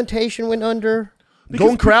 Soup Plantation went under.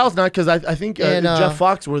 Golden Corral's not because I think Jeff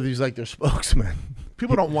Foxworthy's like their spokesman.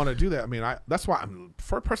 People don't want to do that. I mean, that's why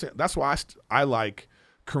that's why I like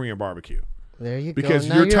Korean barbecue. There you because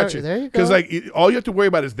go. You're touching. There you go. Because all you have to worry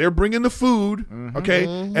about is they're bringing the food, okay,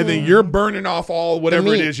 and then you're burning off all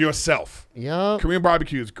whatever it is yourself. Yeah. Korean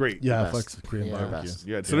barbecue is great. Yeah, I fuck Korean barbecue.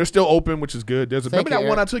 Yeah, so they're still open, which is good. Remember that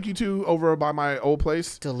one I took you to over by my old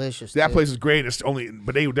place? Delicious. That place is great. It's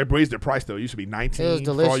but they raised their price though. It used to be 19 It was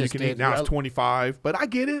delicious, for all you can eat. dude. Now it's 25. But I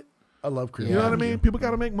get it. I love Korean. You know what I mean? People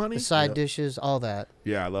got to make money. The side dishes, all that.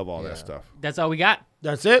 Yeah, I love all that stuff. That's all we got.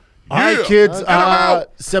 That's it. All right, kids.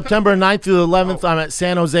 September 9th through the 11th, I'm at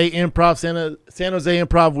San Jose Improv. San Jose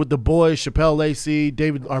Improv with the boys, Chappelle Lacey,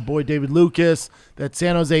 our boy David Lucas. That's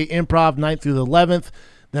San Jose Improv, 9th through the 11th.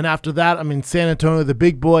 Then after that, I'm in San Antonio, the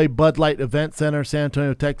Big Boy Bud Light Event Center, San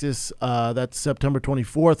Antonio, Texas. That's September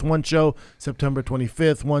 24th, one show. September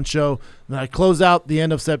 25th, one show. Then I close out the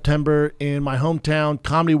end of September in my hometown,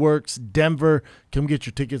 Comedy Works, Denver. Come get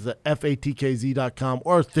your tickets at fatkz.com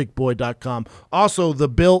or thickboy.com. Also, the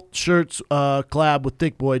Built Shirts collab with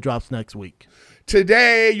Thick Boy drops next week.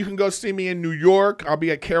 Today, you can go see me in New York. I'll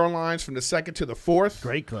be at Caroline's from the 2nd to the 4th.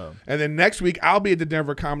 Great club. And then next week, I'll be at the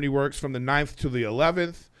Denver Comedy Works from the 9th to the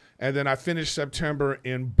 11th. And then I finish September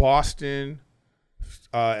in Boston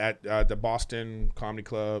at the Boston Comedy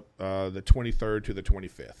Club the 23rd to the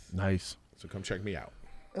 25th. Nice. So come check me out.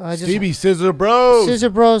 Stevie Scissor Bros. Scissor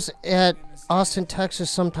Bros at Austin, Texas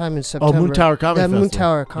sometime in September. Oh, Moon Tower Comedy Festival. Moon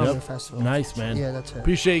Tower Comedy Yep. Festival. Nice, man. Yeah, that's it.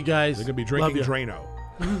 Appreciate you guys. They're going to be drinking Drano.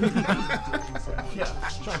 Yeah,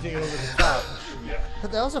 trying to take it over the top.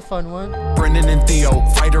 But that was a fun one. Brendan and Theo,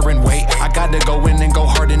 fighter in weight. I gotta go in and go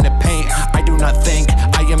hard in the paint. I do not think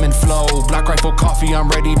I am in flow. Black Rifle Coffee, I'm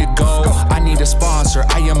ready to go. I need a sponsor,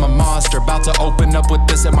 I am a monster. About to open up with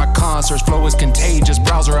this at my concerts. Flow is contagious,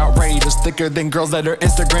 browser outrageous. Thicker than girls that are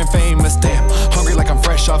Instagram famous. Damn, hungry like I'm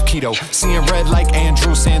fresh off keto. Seeing red like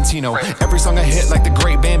Andrew Santino. Every song I hit like the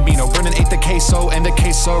great Bambino. Brendan ate the queso and the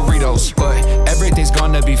quesoritos. But everything's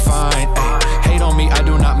gonna be fine. Ay, hate on me, I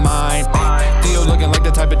do not mind. Ay, Theo looking like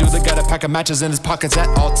the type of dude that got a pack of matches in his pockets at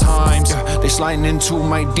all times. Yeah, they sliding into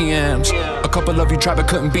my DMs. A couple of you tried but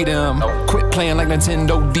couldn't beat them. Quit playing like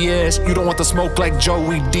Nintendo DS. You don't want the smoke like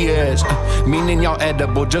Joey Diaz. Meaning y'all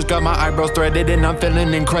edible. Just got my eyebrows threaded and I'm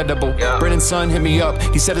feeling incredible. Brennan's son hit me up.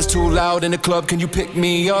 He said it's too loud in the club. Can you pick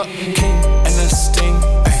me up? King and the Sting.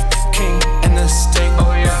 Ay, King and the Sting.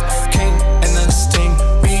 Oh yeah. King and the Sting.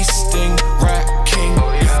 Beast Sting. Rat King.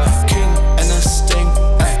 Oh yeah. King and the Sting.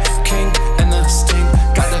 Ay, King and the Sting.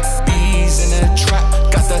 Got the bees in the trap.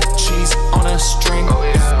 Got the cheese on a string. Oh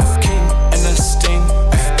yeah. King and the Sting.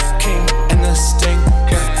 Ay, King and the Sting.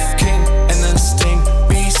 Yeah. King and the Sting.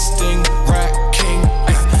 Beast Sting. Rat King.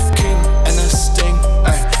 Ay, King and the Sting.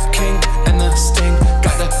 Ay, King and the Sting.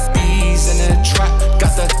 Got the bees in the trap.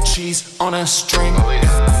 Got the cheese on a string.